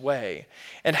of his way.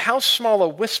 And how small a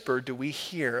whisper do we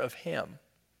hear of him?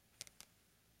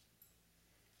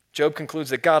 Job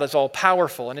concludes that God is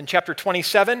all-powerful. And in chapter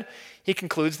 27, he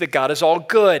concludes that God is all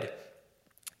good.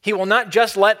 He will not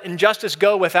just let injustice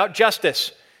go without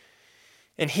justice.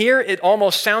 And here it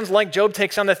almost sounds like Job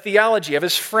takes on the theology of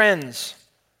his friends.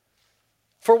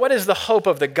 For what is the hope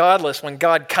of the godless when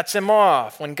God cuts him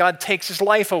off, when God takes his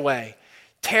life away?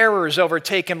 Terrors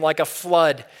overtake him like a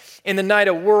flood. In the night,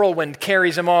 a whirlwind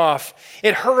carries him off.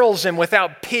 It hurls him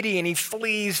without pity, and he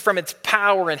flees from its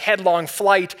power in headlong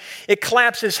flight. It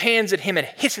claps his hands at him and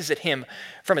hisses at him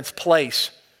from its place.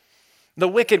 The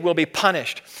wicked will be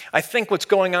punished. I think what's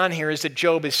going on here is that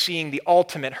Job is seeing the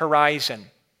ultimate horizon.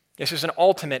 This is an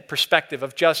ultimate perspective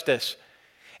of justice.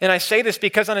 And I say this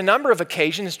because on a number of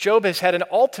occasions, Job has had an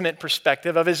ultimate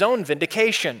perspective of his own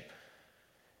vindication.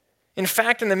 In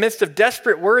fact, in the midst of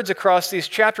desperate words across these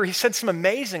chapters, he said some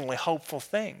amazingly hopeful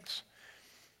things.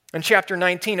 In chapter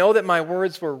 19, oh, that my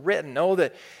words were written. Oh,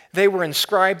 that they were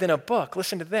inscribed in a book.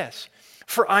 Listen to this.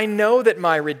 For I know that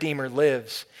my Redeemer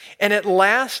lives, and at the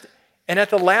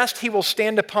last he will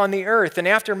stand upon the earth. And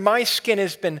after my skin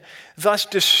has been thus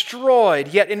destroyed,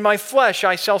 yet in my flesh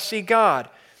I shall see God,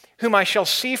 whom I shall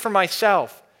see for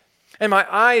myself. And my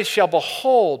eyes shall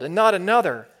behold, and not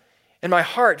another, and my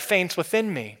heart faints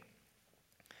within me.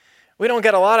 We don't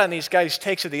get a lot on these guys'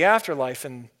 takes of the afterlife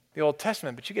in the Old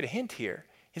Testament, but you get a hint here.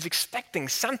 He's expecting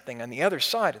something on the other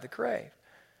side of the grave.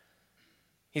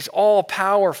 He's all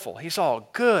powerful. He's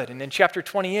all good. And in chapter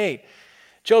 28,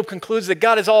 Job concludes that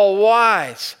God is all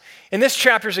wise. And this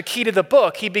chapter is a key to the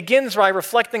book. He begins by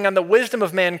reflecting on the wisdom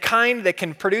of mankind that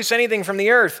can produce anything from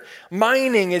the earth.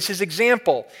 Mining is his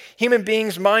example. Human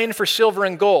beings mine for silver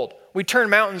and gold. We turn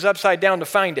mountains upside down to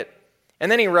find it.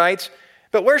 And then he writes,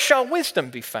 but where shall wisdom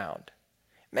be found?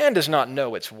 Man does not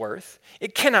know its worth.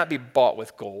 It cannot be bought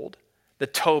with gold. The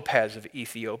topaz of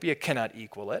Ethiopia cannot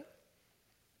equal it.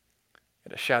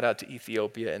 Got a shout out to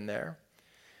Ethiopia in there.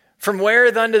 From where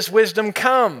then does wisdom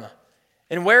come?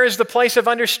 And where is the place of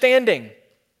understanding?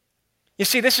 You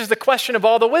see, this is the question of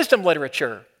all the wisdom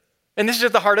literature. And this is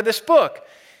at the heart of this book.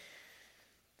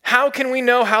 How can we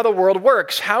know how the world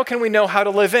works? How can we know how to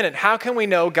live in it? How can we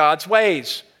know God's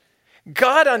ways?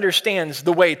 God understands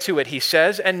the way to it, he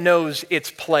says, and knows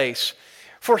its place.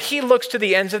 For he looks to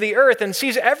the ends of the earth and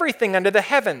sees everything under the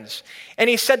heavens. And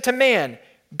he said to man,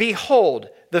 behold,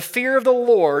 the fear of the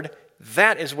Lord,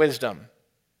 that is wisdom.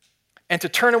 And to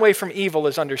turn away from evil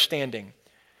is understanding.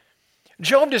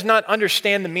 Job does not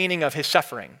understand the meaning of his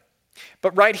suffering.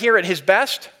 But right here at his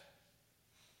best,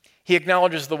 he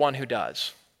acknowledges the one who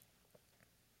does.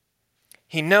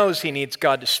 He knows he needs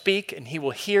God to speak, and he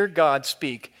will hear God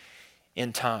speak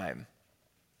in time.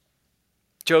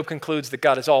 Job concludes that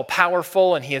God is all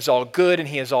powerful, and he is all good, and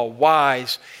he is all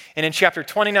wise. And in chapter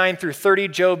 29 through 30,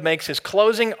 Job makes his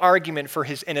closing argument for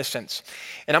his innocence.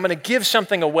 And I'm going to give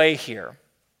something away here.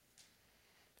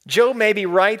 Job may be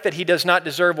right that he does not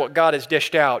deserve what God has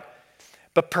dished out,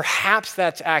 but perhaps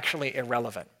that's actually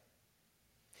irrelevant.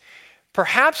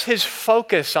 Perhaps his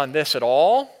focus on this at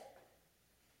all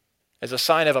is a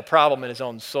sign of a problem in his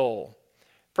own soul.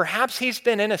 Perhaps he's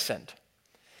been innocent,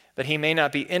 but he may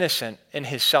not be innocent in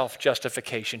his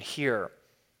self-justification here.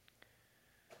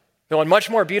 Though in much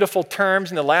more beautiful terms,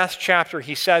 in the last chapter,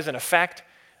 he says, in effect,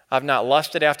 I've not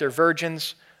lusted after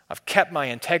virgins, I've kept my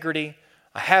integrity,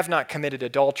 I have not committed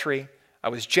adultery, I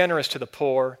was generous to the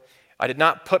poor, I did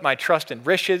not put my trust in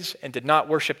riches and did not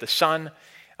worship the sun,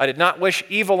 I did not wish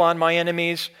evil on my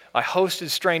enemies, I hosted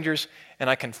strangers, and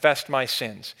I confessed my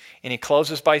sins. And he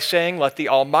closes by saying, let the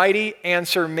Almighty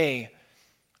answer me.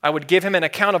 I would give him an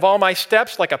account of all my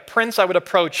steps, like a prince I would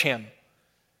approach him.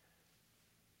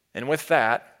 And with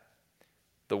that,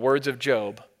 the words of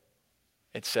Job,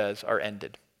 it says, are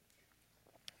ended.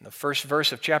 In the first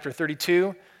verse of chapter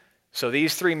 32, so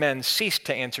these three men ceased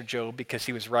to answer Job because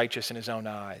he was righteous in his own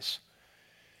eyes.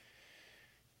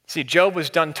 See, Job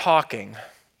was done talking.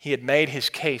 He had made his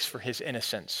case for his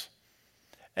innocence.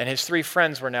 And his three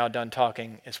friends were now done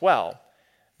talking as well.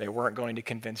 They weren't going to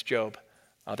convince Job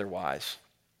otherwise.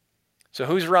 So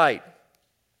who's right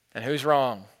and who's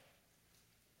wrong?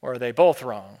 Or are they both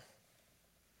wrong?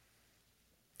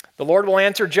 The Lord will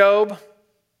answer Job,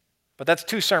 but that's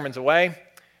 2 sermons away.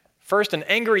 First, an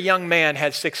angry young man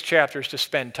had 6 chapters to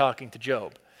spend talking to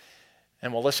Job.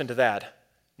 And we'll listen to that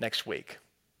next week.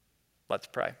 Let's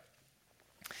pray.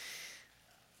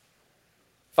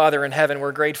 Father in heaven,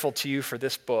 we're grateful to you for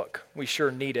this book. We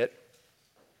sure need it.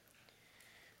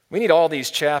 We need all these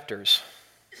chapters.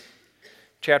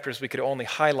 Chapters we could only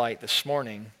highlight this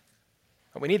morning.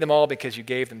 But we need them all because you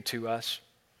gave them to us.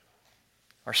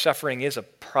 Our suffering is a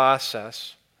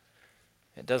process.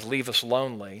 It does leave us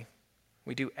lonely.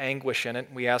 We do anguish in it.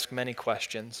 We ask many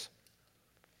questions.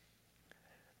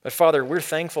 But Father, we're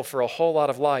thankful for a whole lot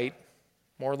of light,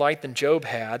 more light than Job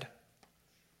had.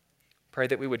 Pray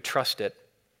that we would trust it,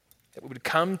 that we would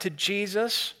come to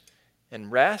Jesus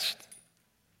and rest,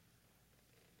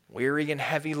 weary and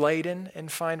heavy laden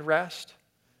and find rest,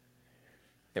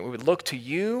 that we would look to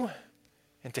you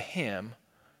and to him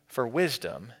for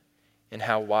wisdom in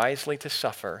how wisely to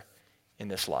suffer in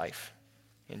this life.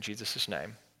 In Jesus'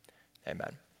 name,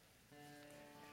 amen.